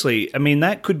 Because seriously, I mean,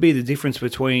 that could be the difference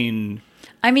between...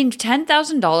 I mean,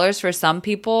 $10,000 for some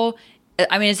people...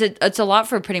 I mean, it's a lot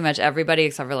for pretty much everybody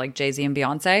except for like Jay-Z and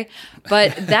Beyonce.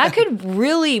 But that could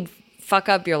really fuck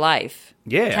up your life.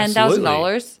 Yeah,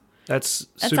 $10,000. That's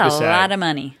That's super a sad. lot of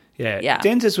money. Yeah.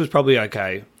 Dentist was probably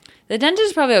okay. The dentist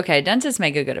is probably okay. Dentists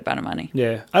make a good amount of money.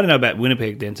 Yeah. I don't know about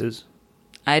Winnipeg dentists.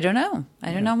 I don't know.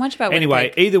 I don't know much about Anyway,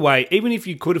 Winnipeg. either way, even if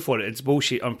you could afford it, it's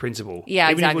bullshit on principle. Yeah,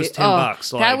 even exactly. If it was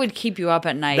 $10, like, that would keep you up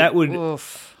at night. that would-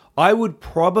 Oof. I would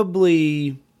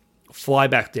probably fly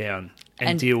back down and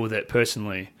And- deal with it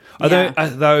personally. Yeah.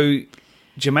 Although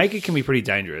Jamaica can be pretty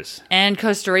dangerous. And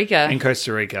Costa Rica. And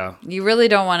Costa Rica. You really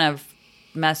don't want to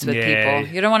mess with Yeah.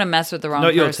 people. You don't want to mess with the wrong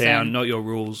Not your person. town, not your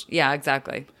rules. Yeah,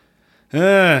 exactly.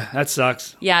 That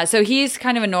sucks. Yeah, so he's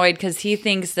kind of annoyed because he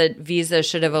thinks that Visa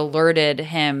should have alerted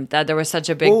him that there was such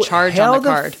a big charge on the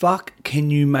card. How the fuck can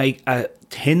you make a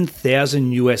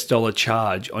 $10,000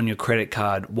 charge on your credit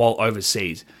card while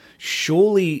overseas?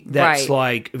 Surely that's Right.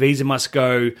 like Visa must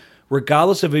go,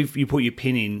 regardless of if you put your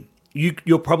PIN in,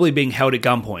 you're probably being held at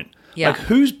gunpoint. Yeah. Like,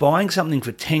 who's buying something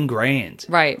for 10 grand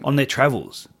Right. on their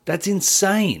travels? That's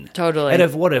insane. Totally. Out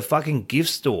of what, a fucking gift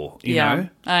store, you know?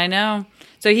 I know.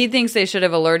 So he thinks they should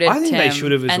have alerted I think him. they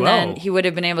should have as and well. then he would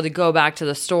have been able to go back to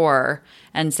the store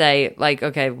and say, like,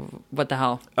 okay, what the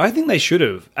hell? I think they should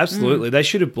have. Absolutely. Mm. They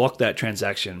should have blocked that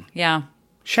transaction. Yeah.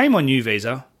 Shame on you,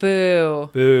 Visa. Boo.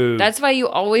 Boo. That's why you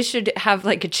always should have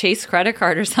like a Chase credit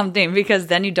card or something, because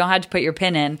then you don't have to put your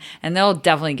PIN in and they'll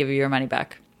definitely give you your money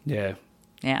back. Yeah.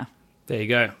 Yeah. There you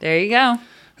go. There you go.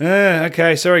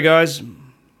 Okay, sorry, guys.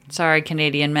 Sorry,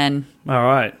 Canadian men. All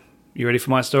right. You ready for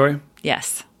my story?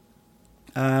 Yes.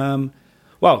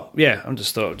 Well, yeah, I'm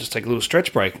just thought I'd just take a little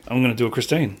stretch break. I'm going to do a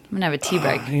Christine. I'm going to have a tea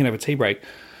break. I'm going to have a tea break.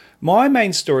 My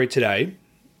main story today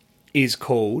is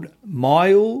called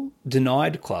Mile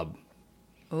Denied Club.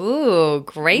 Ooh,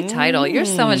 great title. You're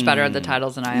so much better at the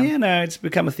titles than I am. Yeah, no, it's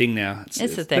become a thing now. It's a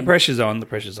The thing. pressure's on. The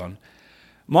pressure's on.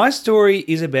 My story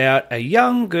is about a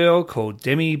young girl called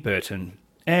Demi Burton,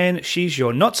 and she's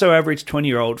your not-so-average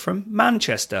 20-year-old from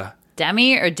Manchester.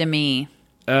 Demi or Demi?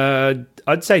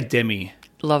 I'd say Demi.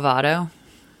 Lovato?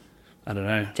 I don't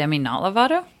know. Demi not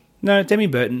Lovato? No, Demi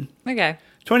Burton. Okay.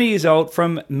 20 years old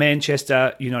from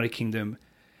Manchester, United Kingdom.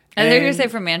 And they're going And to say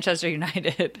from Manchester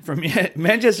United. from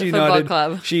Manchester football United.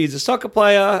 club. She's a soccer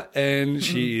player, and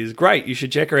she is great. You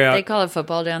should check her out They call it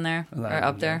football down there or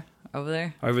up there, over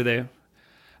there. over there.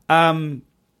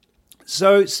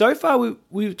 So far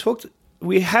we've talked.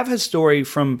 We have a story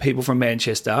from people from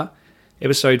Manchester,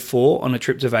 episode 4 on a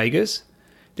trip to Vegas.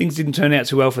 Things didn't turn out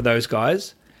too well for those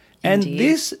guys, and Indeed.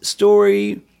 this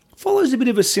story follows a bit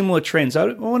of a similar trend. So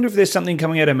I wonder if there's something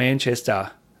coming out of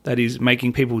Manchester that is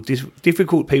making people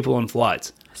difficult people on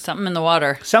flights. Something in the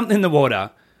water. Something in the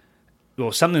water,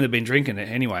 or something they've been drinking it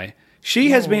anyway.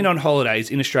 She has been on holidays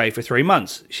in Australia for 3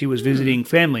 months. She was visiting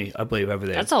family, I believe, over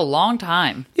there. That's a long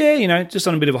time. Yeah, just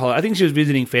on a bit of a holiday. I think she was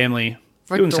visiting family.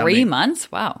 For doing 3 something.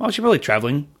 months? Wow. Well, she's probably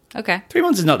traveling. Okay. 3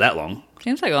 months is not that long.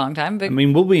 Seems like a long time, but I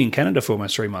mean, we'll be in Canada for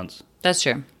almost 3 months. that's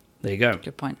true. There you go.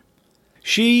 Good point.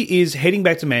 She is heading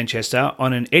back to Manchester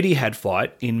on an Etihad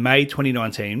flight in May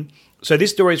 2019. So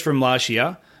this story is from last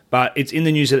year, but it's in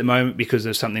the news at the moment because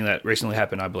of something that recently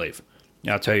happened, I believe.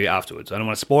 I'll tell you afterwards. I don't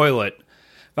want to spoil it.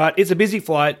 But it's a busy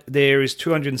flight. There is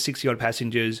 260-odd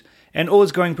passengers, and all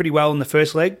is going pretty well in the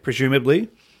first leg, presumably,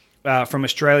 from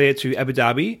Australia to Abu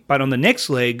Dhabi. But on the next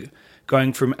leg,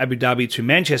 going from Abu Dhabi to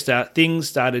Manchester, things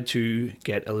started to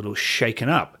get a little shaken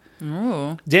up.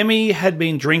 Ooh. Demi had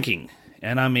been drinking,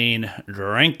 and I mean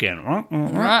drinking.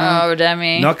 Uh-oh,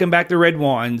 Demi. Knocking back the red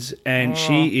wines, and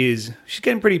she's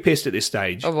getting pretty pissed at this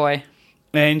stage. Oh, boy.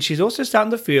 And she's also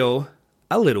starting to feel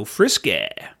a little frisky.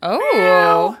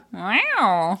 Oh.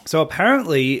 Wow. So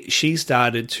apparently she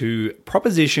started to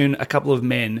proposition a couple of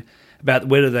men about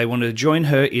whether they wanted to join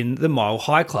her in the Mile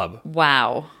High Club.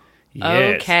 Wow.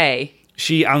 Yes. Okay.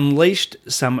 She unleashed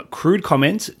some crude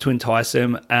comments to entice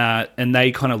them, and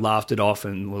they kind of laughed it off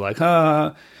and were like,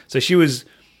 ah. So she was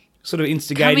sort of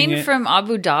instigating Coming it. from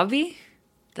Abu Dhabi?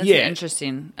 That's Yeah.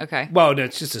 interesting. Okay. Well, no,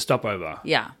 it's just a stopover.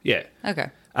 Yeah. Yeah. Okay.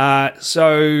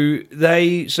 So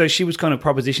she was kind of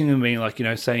propositioning to me, like,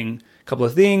 saying a couple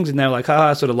of things, and they were like,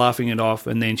 sort of laughing it off,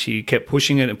 and then she kept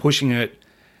pushing it,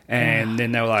 and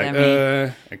then they were like,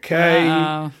 okay.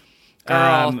 Uh-oh.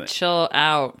 Girl, chill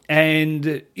out.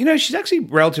 And, she's actually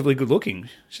relatively good looking.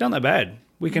 She's not that bad.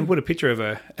 We can put a picture of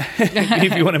her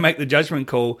if you want to make the judgment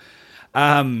call.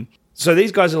 So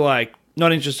these guys are like,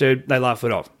 not interested. They laugh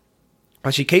it off.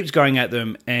 But she keeps going at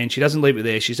them, and she doesn't leave it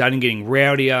there. She's starting getting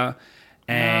rowdier,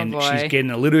 and she's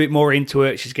getting a little bit more into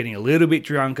it. She's getting a little bit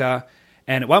drunker.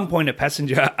 And at one point, a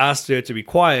passenger asked her to be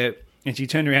quiet, and she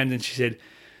turned around and she said,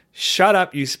 "Shut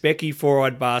up, you specky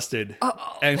four-eyed bastard."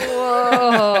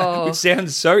 Which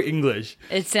sounds so English.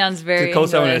 It sounds very to call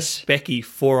English. someone a specky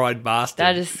four-eyed bastard.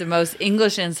 That is the most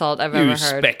English insult I've ever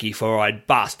heard. You specky four-eyed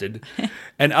bastard.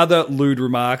 And other lewd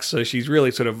remarks. So she's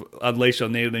really sort of unleashed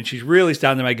on there. And she's really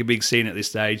starting to make a big scene at this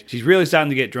stage. She's really starting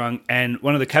to get drunk. And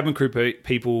one of the cabin crew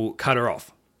people cut her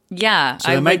off. Yeah,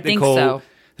 So I they make would the think call. so.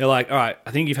 They're like, all right,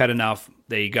 I think you've had enough.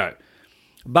 There you go.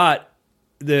 But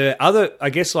the other, I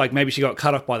guess, like maybe she got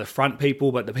cut off by the front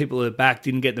people, but the people at the back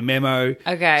didn't get the memo.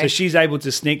 Okay. So she's able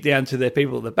to sneak down to the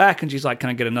people at the back, and she's like, "Can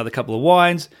I get another couple of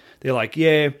wines?" They're like,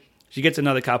 "Yeah." She gets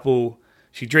another couple.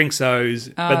 She drinks those,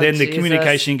 but then the Jesus.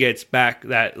 communication gets back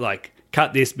that like,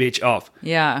 cut this bitch off.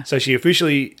 Yeah. So she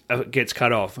officially gets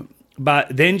cut off, but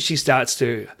then she starts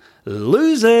to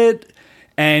lose it.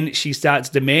 And she starts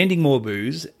demanding more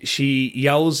booze. She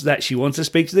yells that she wants to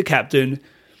speak to the captain.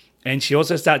 And she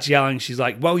also starts yelling, she's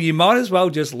like, "Well, you might as well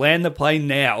just land the plane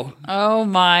now." Oh,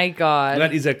 my God.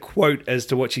 That is a quote as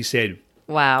to what she said.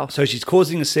 Wow. So she's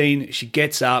causing a scene. She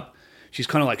gets up. She's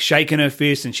kind of like shaking her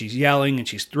fist, and she's yelling, and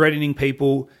she's threatening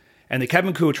people. And the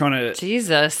cabin crew are trying to...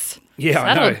 Jesus. Yeah,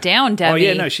 I know. Settle down, Debbie. Oh,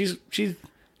 yeah, no, she's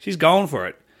going for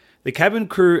it. The cabin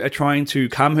crew are trying to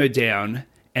calm her down,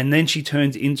 and then she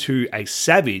turns into a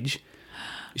savage.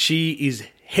 She is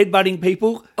headbutting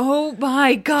people. Oh,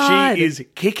 my God. She is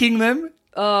kicking them.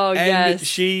 Oh, and yes.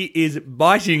 she is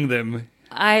biting them.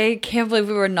 I can't believe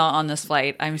we were not on this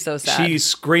flight. I'm so sad. She's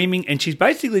screaming, and she's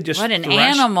basically just... What an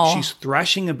animal. She's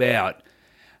thrashing about.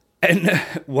 And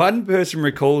one person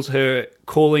recalls her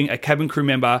calling a cabin crew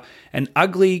member an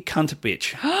ugly cunt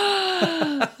bitch.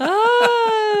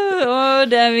 Oh,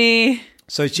 Demi.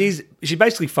 So she's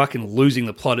basically fucking losing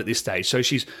the plot at this stage. So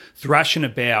she's thrashing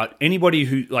about. Anybody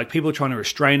who, like, people are trying to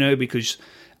restrain her because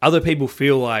other people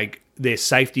feel like their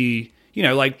safety,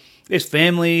 like there's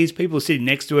families, people are sitting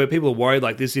next to her, people are worried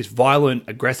like there's this violent,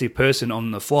 aggressive person on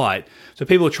the flight. So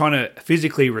people are trying to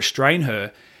physically restrain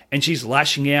her, and she's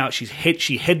lashing out. She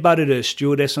headbutted a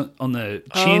stewardess on the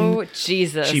chin. Oh,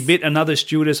 Jesus. She bit another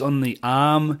stewardess on the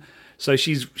arm. So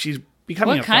she's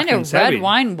becoming What a kind fucking of savage. red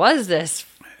wine was this?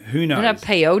 Who knows? Did it have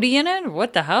peyote in it?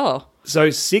 What the hell?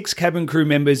 So 6 cabin crew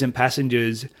members and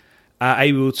passengers are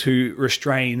able to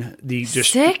restrain the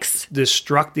 6?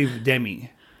 destructive Demi.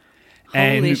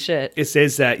 Holy And shit. it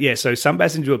says that, so some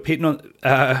passengers were bitten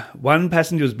on, one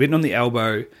passenger was bitten on the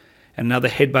elbow, and another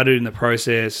headbutted in the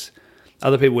process.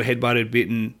 Other people were headbutted,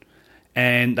 bitten,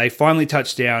 and they finally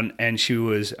touched down, and she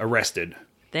was arrested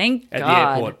Thank at God.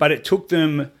 the airport. But it took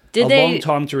them long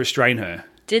time to restrain her.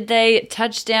 Did they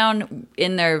touch down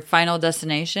in their final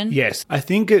destination? Yes. I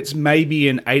think it's maybe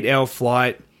an 8-hour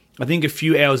flight. I think a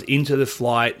few hours into the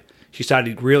flight, she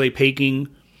started really peaking,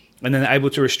 and then they're able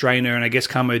to restrain her and I guess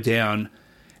calm her down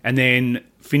and then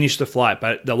finish the flight.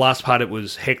 But the last part, it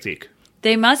was hectic.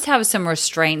 They must have some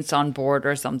restraints on board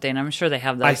or something. I'm sure they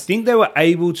have those. I think they were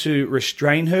able to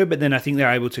restrain her, but then I think they were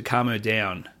able to calm her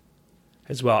down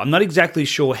as well. I'm not exactly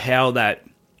sure how that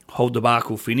whole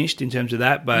debacle finished in terms of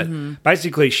that, but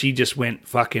basically she just went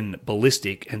fucking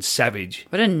ballistic and savage.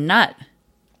 What a nut.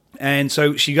 And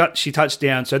so she touched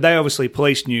down. So they obviously,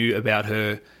 police knew about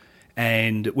her,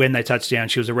 and when they touched down,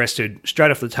 she was arrested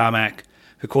straight off the tarmac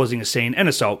for causing a scene and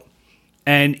assault.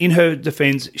 And in her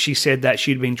defense, she said that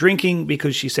she'd been drinking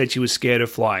because she said she was scared of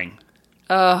flying.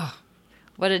 Oh,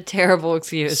 what a terrible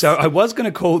excuse. So I was going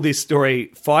to call this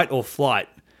story Fight or Flight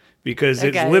because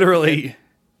it's literally,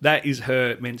 that is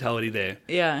her mentality there.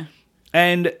 Yeah.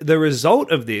 And the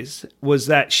result of this was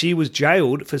that she was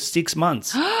jailed for 6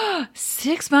 months.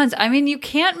 6 months. I mean, you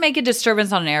can't make a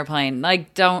disturbance on an airplane.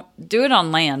 Like, don't do it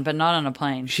on land, but not on a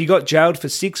plane. She got jailed for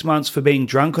 6 months for being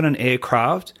drunk on an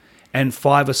aircraft and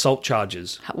 5 assault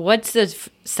charges. What's the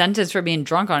sentence for being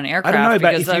drunk on an aircraft? I don't know,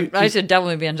 but because I should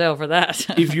definitely be in jail for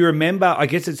that. If you remember, I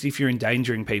guess it's if you're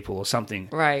endangering people or something.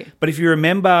 Right. But if you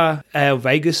remember our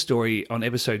Vegas story on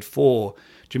episode 4,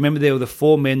 do you remember there were the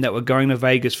 4 men that were going to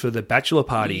Vegas for the bachelor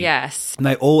party? Yes. And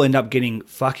they all end up getting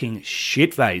fucking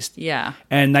shit-faced. Yeah.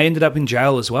 And they ended up in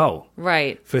jail as well.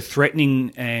 Right. For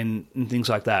threatening and things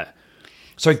like that.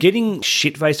 So getting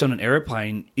shit-faced on an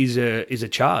aeroplane is a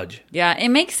charge. Yeah, it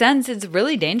makes sense. It's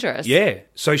really dangerous. Yeah.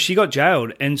 So she got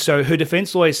jailed. And so her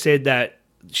defense lawyer said that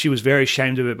she was very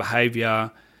ashamed of her behavior.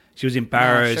 She was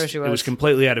embarrassed. Yeah, sure she was. It was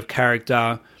completely out of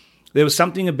character. There was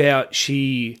something about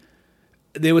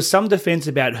there was some defense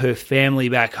about her family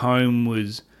back home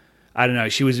was, I don't know,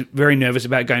 she was very nervous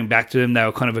about going back to them. They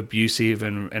were kind of abusive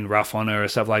and rough on her or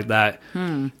stuff like that.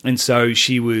 And so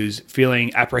she was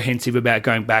feeling apprehensive about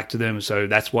going back to them. So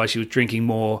that's why she was drinking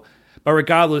more. But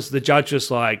regardless, the judge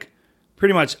was like,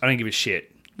 pretty much, I don't give a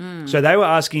shit. So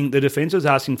the defense was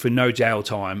asking for no jail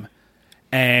time.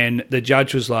 And the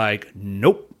judge was like,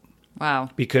 nope. Wow.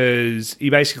 Because he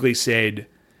basically said,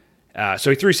 so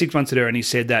he threw 6 months at her and he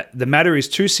said that the matter is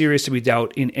too serious to be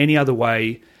dealt in any other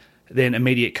way than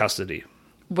immediate custody.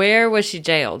 Where was she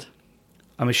jailed?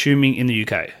 I'm assuming in the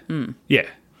UK. Yeah.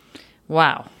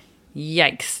 Wow.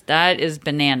 Yikes. That is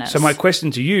bananas. So my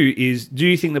question to you is, do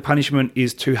you think the punishment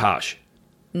is too harsh?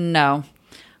 No,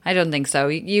 I don't think so.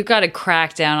 You got to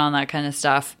crack down on that kind of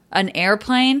stuff. An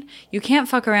airplane, you can't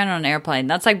fuck around on an airplane.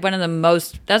 That's like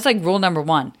that's like rule number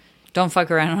 1. Don't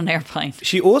fuck around on an airplane.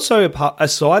 She also,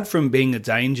 aside from being a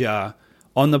danger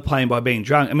on the plane by being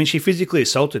drunk, I mean, she physically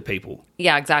assaulted people.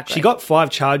 Yeah, exactly. She got 5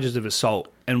 charges of assault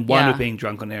and 1 Yeah. of being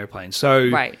drunk on an airplane. So,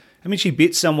 Right. I mean, she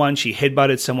bit someone, she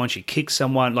headbutted someone, she kicked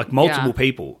someone, like multiple Yeah.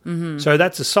 people. So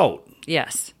that's assault.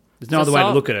 Yes. There's no other way to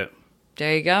look at it.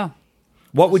 There you go.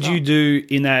 What would you do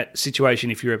in that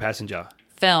situation if you were a passenger?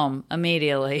 Film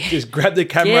immediately. Just grab the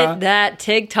camera. Get that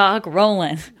TikTok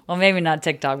rolling. Well, maybe not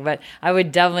TikTok, but I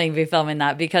would definitely be filming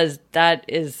that because that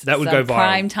would some go viral.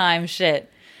 prime time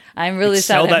shit. I'm really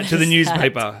sad Sell I that to the missed that.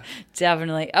 newspaper.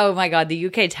 Definitely. Oh my god, the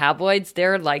UK tabloids,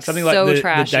 they're like Something so like the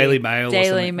trashy. Daily Mail or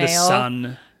Daily something. Mail. The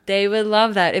Sun. They would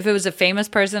love that. If it was a famous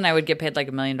person, I would get paid like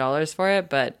 $1 million for it,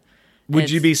 but Would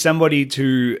you be somebody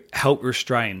to help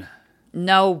restrain?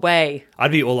 no way.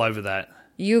 I'd be all over that.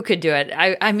 You could do it.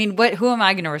 I mean, who am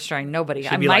I going to restrain? Nobody.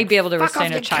 I She'd be might like, be able to "Fuck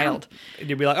restrain off, a you child. cunt." And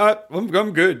you'd be like, oh,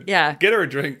 I'm good. Yeah. Get her a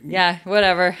drink. Yeah,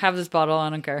 whatever. Have this bottle. I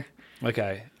don't care.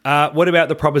 Okay. What about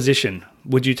the proposition?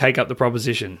 Would you take up the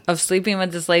proposition? Of sleeping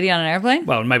with this lady on an airplane?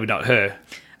 Well, maybe not her.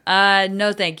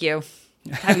 No, thank you.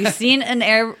 Have you seen an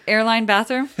airline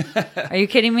bathroom? Are you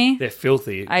kidding me? They're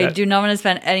filthy. I do not want to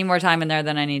spend any more time in there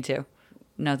than I need to.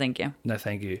 No, thank you. No,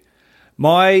 thank you.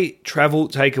 My travel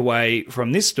takeaway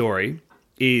from this story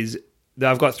is that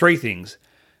I've got 3 things.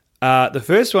 The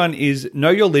first one is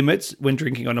know your limits when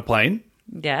drinking on a plane.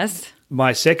 Yes.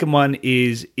 My second one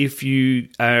is if you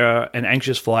are an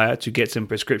anxious flyer to get some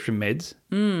prescription meds.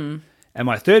 And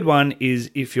my third one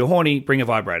is if you're horny, bring a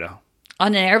vibrator.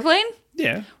 On an airplane?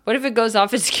 Yeah. What if it goes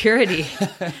off at security?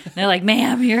 They're like,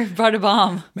 ma'am, you brought a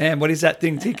bomb. Man, what is that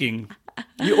thing ticking?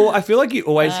 I feel like you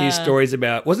always hear stories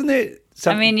about, wasn't there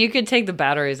something? I mean, you could take the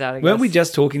batteries out, I guess. Weren't we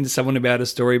just talking to someone about a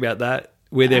story about that?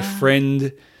 Where their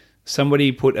friend,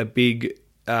 somebody put a big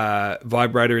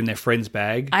vibrator in their friend's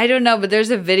bag. I don't know, but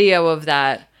there's a video of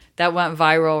that went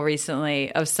viral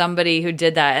recently of somebody who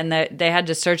did that, and they had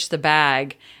to search the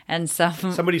bag, and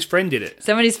Somebody's friend did it.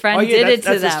 somebody's friend Oh, yeah, did it to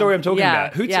them. that's the story I'm talking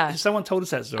Yeah, about. yeah. Someone told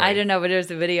us that story. I don't know, but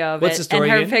there's a video of What's it. the story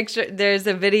and her again? picture, there's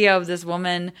a video of this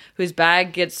woman whose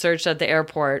bag gets searched at the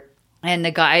airport, and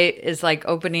the guy is like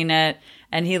opening it,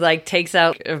 and he like takes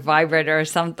out a vibrator or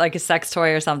some like a sex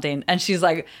toy or something, and she's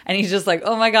like, and he's just like,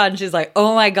 oh my god, and she's like,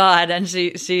 oh my god, and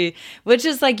she, which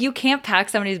is like, you can't pack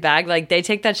somebody's bag, like they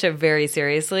take that shit very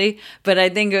seriously, but I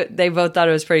think they both thought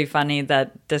it was pretty funny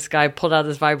that this guy pulled out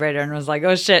this vibrator and was like,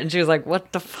 oh shit, and she was like,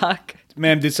 what the fuck?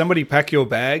 Ma'am, did somebody pack your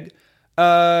bag?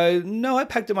 No, I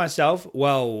packed it myself.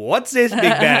 Well, what's this big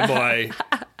bad boy?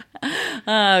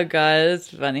 Oh god, it's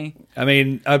funny. I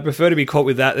mean, I'd prefer to be caught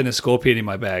with that than a scorpion in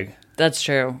my bag. That's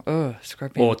true. Oh,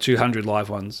 scorpion. Or 200 live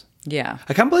ones. Yeah.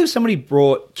 I can't believe somebody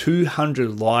brought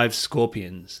 200 live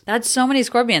scorpions. That's so many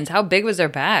scorpions. How big was their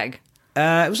bag?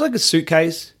 It was like a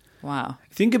suitcase. Wow.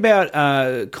 Think about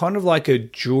kind of like a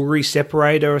jewelry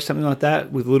separator or something like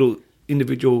that with little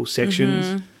individual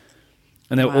sections.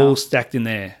 And they're all stacked in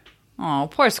there. Oh,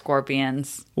 poor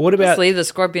scorpions. What about... Just leave the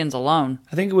scorpions alone.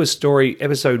 I think it was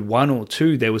episode 1 or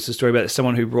 2, there was a story about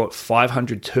someone who brought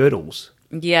 500 turtles.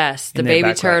 Yes, the in their baby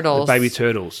backpack. turtles. The baby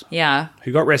turtles. Yeah.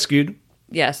 Who got rescued.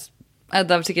 Yes. I'd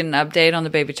love to get an update on the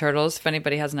baby turtles if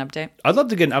anybody has an update. I'd love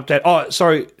to get an update. Oh,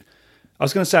 sorry. I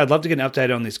was going to say I'd love to get an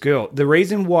update on this girl. The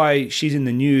reason why she's in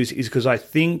the news is because I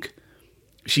think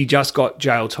she just got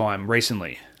jail time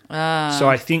recently. So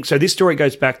I think... So this story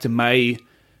goes back to May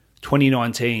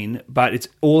 2019, but it's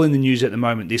all in the news at the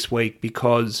moment this week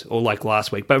because... Or like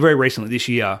last week, but very recently this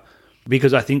year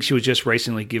because I think she was just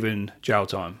recently given jail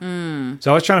time.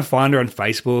 So I was trying to find her on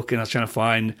Facebook, and I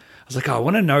was like, oh, I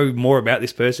want to know more about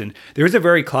this person. There is a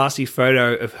very classy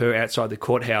photo of her outside the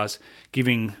courthouse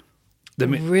giving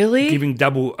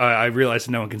double. I realized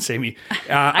no one can see me.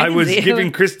 I was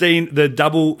giving Christine the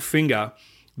double finger,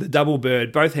 the double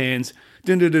bird, both hands.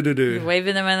 Waving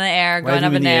them in the air, going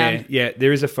up and down. Yeah,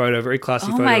 there is a photo, a very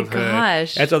classy photo of her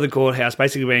outside the courthouse,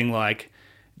 basically being like,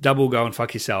 double go and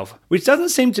fuck yourself. Which doesn't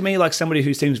seem to me like somebody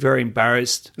who seems very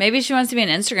embarrassed. Maybe she wants to be an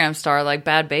Instagram star like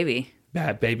Bad Baby.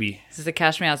 Bad Baby. This is the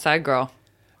Cash Me Outside girl.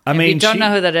 If you don't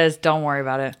know who that is, don't worry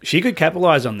about it. She could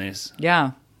capitalize on this.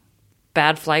 Yeah.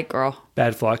 Bad flight girl.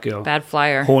 Bad flight girl. Bad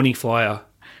flyer. Horny flyer.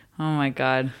 Oh my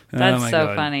God. That's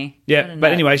funny. Yeah,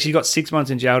 but anyway, she got 6 months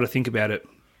in jail to think about it.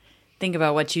 Think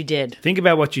about what you did. Think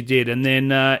about what you did. And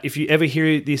then if you ever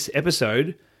hear this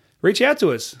episode, reach out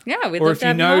to us. Yeah, we'd or love if to you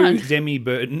have know you on. Demi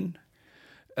Burton,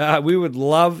 we would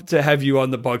love to have you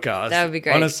on the podcast. That would be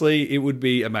great. Honestly, it would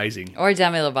be amazing. Or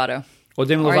Demi Lovato. Or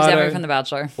Demi Or Lovato. Demi from The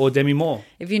Bachelor. Or Demi Moore.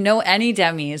 If you know any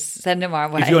Demis, send them our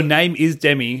way. If your name is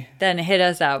Demi, then hit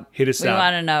us up. Hit us we up. We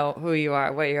want to know who you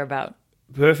are, what you're about.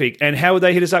 Perfect. And how would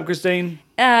they hit us up, Christine?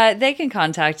 They can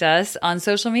contact us on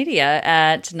social media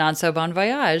at Not So Bon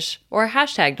Voyage or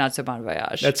hashtag Not So Bon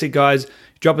Voyage. That's it, guys.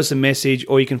 Drop us a message,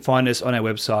 or you can find us on our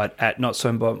website at Not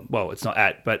So Bon. Well, it's not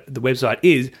at, but the website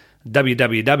is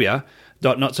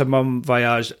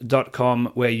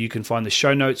www.notsobonvoyage.com, where you can find the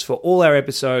show notes for all our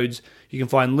episodes. You can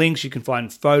find links, you can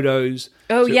find photos.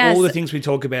 Oh, yes. All the things we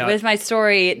talk about. With my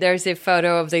story, there's a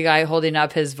photo of the guy holding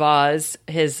up his vase,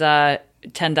 his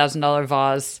 $10,000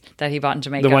 vase that he bought in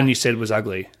Jamaica. The one you said was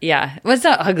ugly. Yeah. Well, it's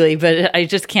not ugly, but I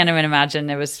just can't even imagine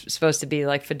it was supposed to be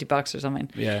like $50 or something.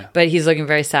 Yeah. But he's looking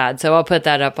very sad. So I'll put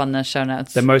that up on the show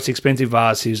notes. The most expensive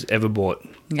vase he's ever bought.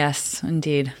 Yes,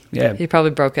 indeed. Yeah. He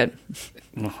probably broke it.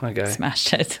 Oh, okay.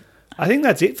 Smashed it. I think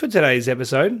that's it for today's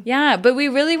episode. Yeah, but we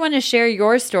really want to share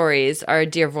your stories, our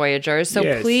dear Voyagers.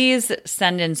 So please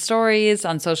send in stories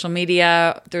on social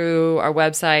media, through our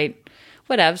website,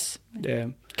 whatevs. Yeah.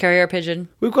 Carrier pigeon.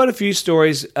 We've got a few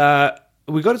stories.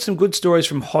 We got some good stories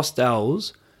from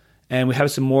hostels, and we have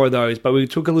some more of those, but we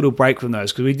took a little break from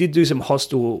those because we did do some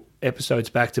hostel episodes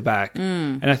back to back.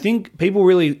 And I think people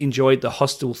really enjoyed the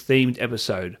hostel themed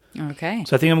episode. Okay.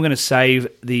 So I think I'm going to save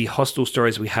the hostel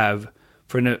stories we have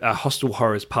for a Hostel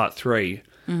Horrors Part 3.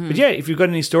 But yeah, if you've got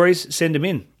any stories, send them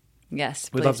in. Yes,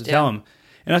 We'd love to tell them.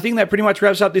 And I think that pretty much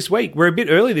wraps up this week. We're a bit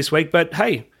early this week, but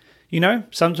hey, you know,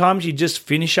 sometimes you just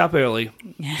finish up early.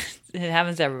 It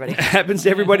happens to everybody. It happens to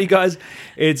everybody, guys.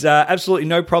 It's absolutely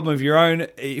no problem of your own.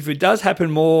 If it does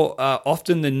happen more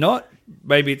often than not,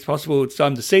 maybe it's possible it's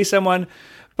time to see someone.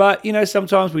 But, you know,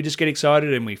 sometimes we just get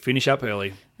excited and we finish up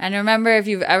early. And remember, if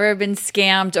you've ever been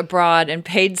scammed abroad and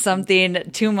paid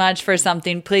something too much for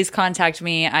something, please contact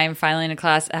me. I am filing a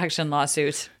class action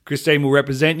lawsuit. Christine will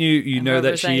represent you. You know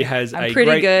that she has I'm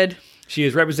pretty good. She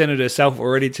has represented herself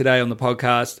already today on the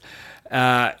podcast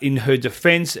in her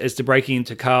defense as to breaking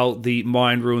into Carl, the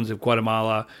Mayan ruins of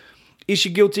Guatemala. Is she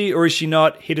guilty or is she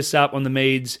not? Hit us up on the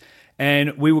meds.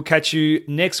 And we will catch you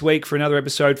next week for another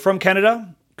episode from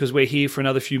Canada, because we're here for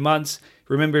another few months.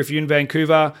 Remember, if you're in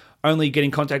Vancouver, only get in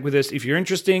contact with us if you're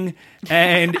interesting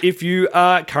and if you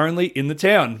are currently in the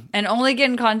town. And only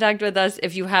get in contact with us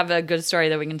if you have a good story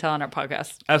that we can tell on our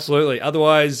podcast. Absolutely.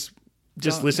 Otherwise,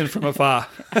 just listen from afar.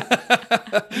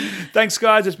 Thanks,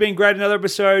 guys. It's been great. Another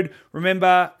episode.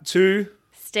 Remember to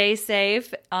stay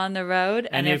safe on the road.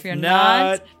 And if you're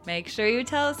not, make sure you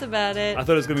tell us about it. I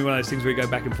thought it was going to be one of those things where we go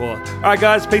back and forth. All right,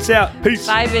 guys. Peace out. Peace.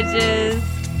 Bye,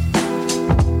 bitches.